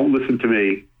website, don't listen to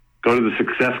me. Go to the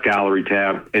Success Gallery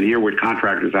tab and hear what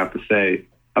contractors have to say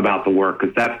about the work,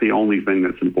 because that's the only thing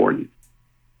that's important.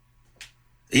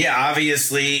 Yeah,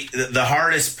 obviously, the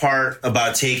hardest part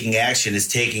about taking action is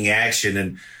taking action.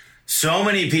 And so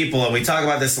many people, and we talk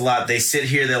about this a lot, they sit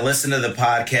here, they'll listen to the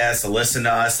podcast, they'll listen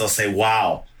to us, they'll say,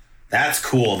 wow, that's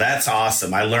cool, that's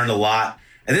awesome, I learned a lot.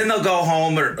 And then they'll go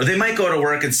home or they might go to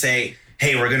work and say,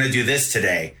 hey, we're going to do this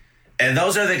today. And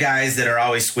those are the guys that are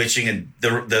always switching, and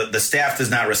the staff does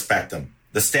not respect them.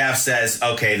 The staff says,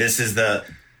 okay, this is the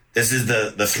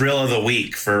thrill of the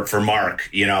week for Mark,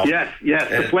 Yes,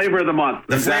 the flavor of the month.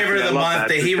 The flavor of the month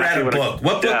that he read a book.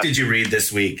 What book did you read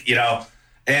this week?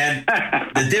 And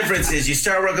the difference is you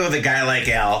start working with a guy like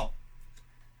Al,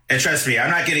 and trust me, I'm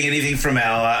not getting anything from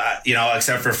Al,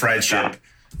 except for friendship.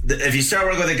 If you start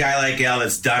working with a guy like Al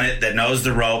that's done it, that knows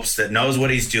the ropes, that knows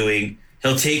what he's doing,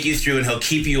 he'll take you through and he'll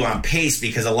keep you on pace,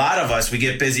 because a lot of us, we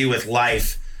get busy with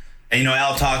life. And,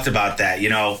 Al talked about that.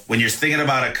 When you're thinking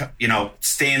about,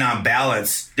 staying on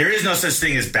balance, there is no such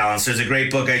thing as balance. There's a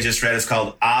great book I just read. It's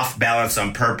called Off Balance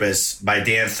on Purpose by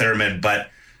Dan Thurman. But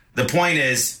the point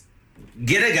is,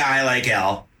 get a guy like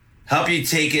Al, help you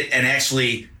take it, and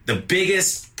actually the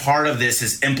biggest part of this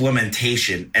is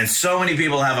implementation. And so many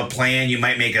people have a plan. You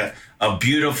might make a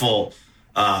beautiful,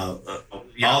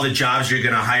 all the jobs you're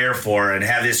going to hire for and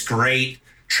have this great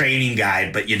training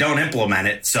guide, but you don't implement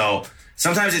it. So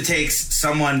sometimes it takes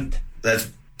someone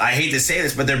that's, I hate to say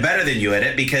this, but they're better than you at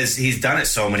it because he's done it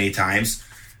so many times.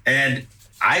 And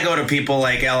I go to people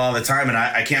like Al all the time, and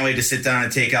I can't wait to sit down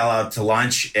and take Al out to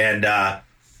lunch. And, Al,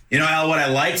 what I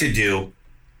like to do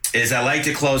is I like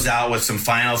to close out with some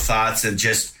final thoughts and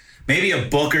just maybe a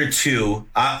book or two,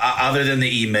 other than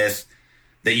the E-Myth,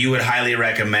 that you would highly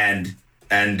recommend.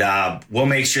 And we'll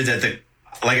make sure that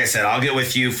like I said, I'll get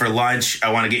with you for lunch.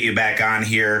 I want to get you back on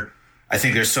here. I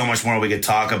think there's so much more we could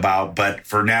talk about. But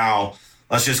for now,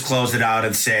 let's just close it out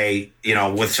and say,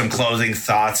 with some closing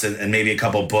thoughts and maybe a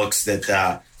couple books that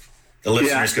the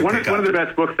listeners could pick up. One of the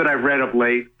best books that I've read of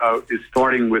late is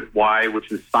Starting with Why,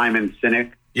 which is Simon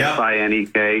Sinek,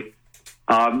 Sinek.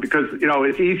 Because,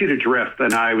 it's easy to drift,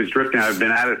 and I was drifting. I've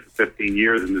been at it for 15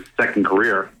 years in this second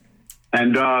career.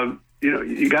 And,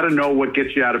 you got to know what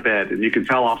gets you out of bed. And you can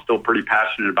tell I'm still pretty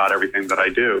passionate about everything that I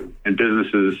do. And business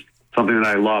is something that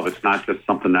I love. It's not just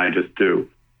something that I just do.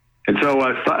 And so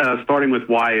Starting with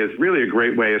Why is really a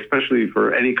great way, especially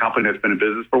for any company that's been in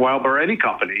business for a while, or any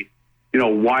company,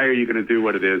 why are you going to do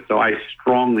what it is? So I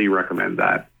strongly recommend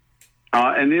that.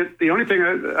 And the only thing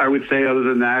I would say other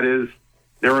than that is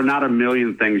there are not a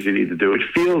million things you need to do. It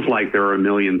feels like there are a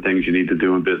million things you need to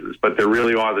do in business, but there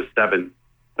really are the 7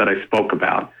 that I spoke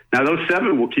about. Now, those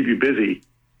 7 will keep you busy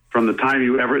from the time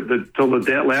till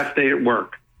the last day at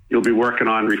work. You'll be working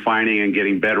on refining and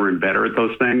getting better and better at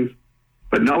those things.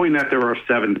 But knowing that there are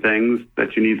 7 things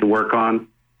that you need to work on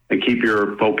and keep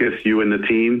your focus, you and the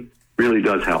team, really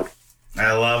does help.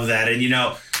 I love that. And,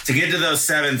 to get to those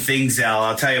 7 things, Al,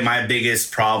 I'll tell you my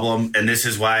biggest problem, and this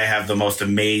is why I have the most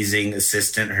amazing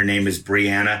assistant. Her name is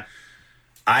Brianna.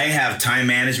 I have time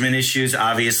management issues.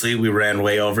 Obviously, we ran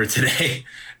way over today.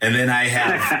 And then I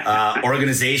have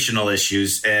organizational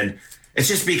issues. And it's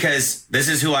just because this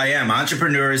is who I am.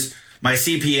 Entrepreneurs, my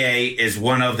CPA is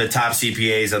one of the top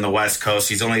CPAs on the West Coast.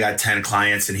 He's only got 10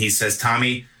 clients. And he says,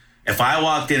 Tommy, if I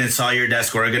walked in and saw your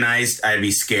desk organized, I'd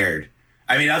be scared.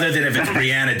 I mean, other than if it's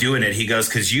Brianna doing it, he goes,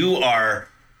 because you're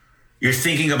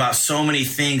thinking about so many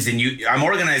things, and I'm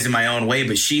organized in my own way,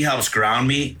 but she helps ground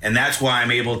me, and that's why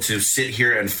I'm able to sit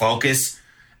here and focus.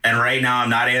 And right now, I'm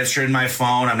not answering my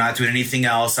phone. I'm not doing anything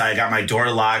else. I got my door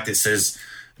locked. It says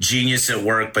genius at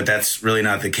work, but that's really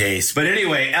not the case. But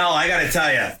anyway, Al, I got to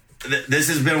tell you, this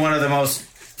has been one of the most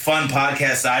fun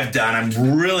podcasts I've done.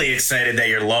 I'm really excited that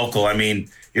you're local. I mean,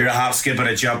 you're a hop, skip, and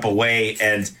a jump away,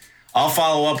 and I'll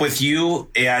follow up with you,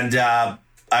 and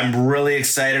I'm really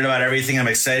excited about everything. I'm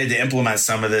excited to implement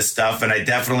some of this stuff, and I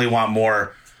definitely want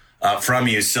more from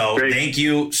you. So Thank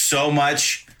you so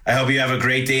much. I hope you have a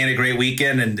great day and a great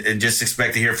weekend, and just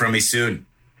expect to hear from me soon.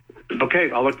 Okay,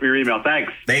 I'll look for your email.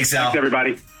 Thanks. Thanks, Al. Thanks,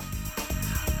 everybody.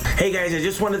 Hey guys, I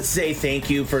just wanted to say thank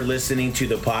you for listening to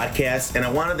the podcast, and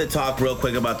I wanted to talk real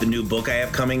quick about the new book I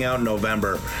have coming out in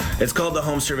November. It's called The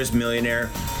Home Service Millionaire,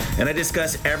 and I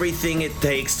discuss everything it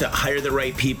takes to hire the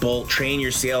right people, train your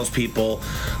salespeople,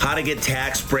 how to get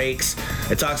tax breaks.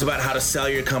 It talks about how to sell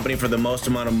your company for the most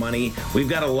amount of money. We've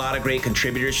got a lot of great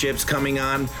contributorships coming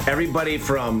on. Everybody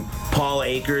from Paul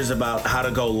Akers about how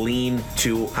to go lean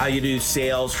to how you do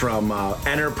sales, from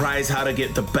enterprise, how to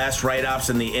get the best write-offs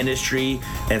in the industry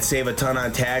and save a ton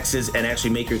on taxes and actually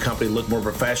make your company look more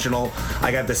professional.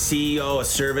 I got the CEO of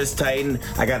Service Titan.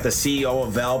 I got the CEO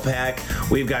of Valpak.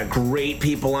 We've got great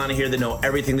people on here that know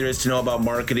everything there is to know about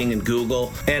marketing and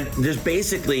Google. And there's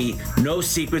basically no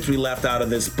secrets we left out of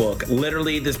this book.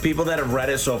 Literally, there's people that have read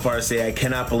it so far say, I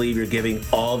cannot believe you're giving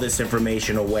all this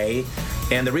information away.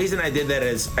 And the reason I did that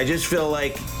is I just feel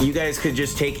like you guys could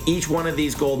just take each one of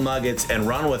these gold nuggets and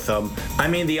run with them. I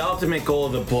mean, the ultimate goal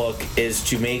of the book is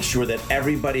to make sure that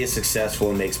everybody is successful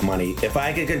and makes money. If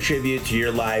I could contribute to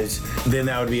your lives, then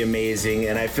that would be amazing.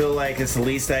 And I feel like it's the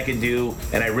least I can do.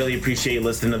 And I really appreciate you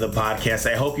listening to the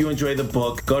podcast. I hope you enjoy the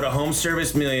book. Go to Home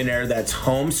Service Millionaire. That's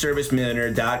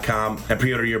homeservicemillionaire.com and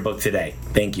pre-order your book today.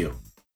 Thank you.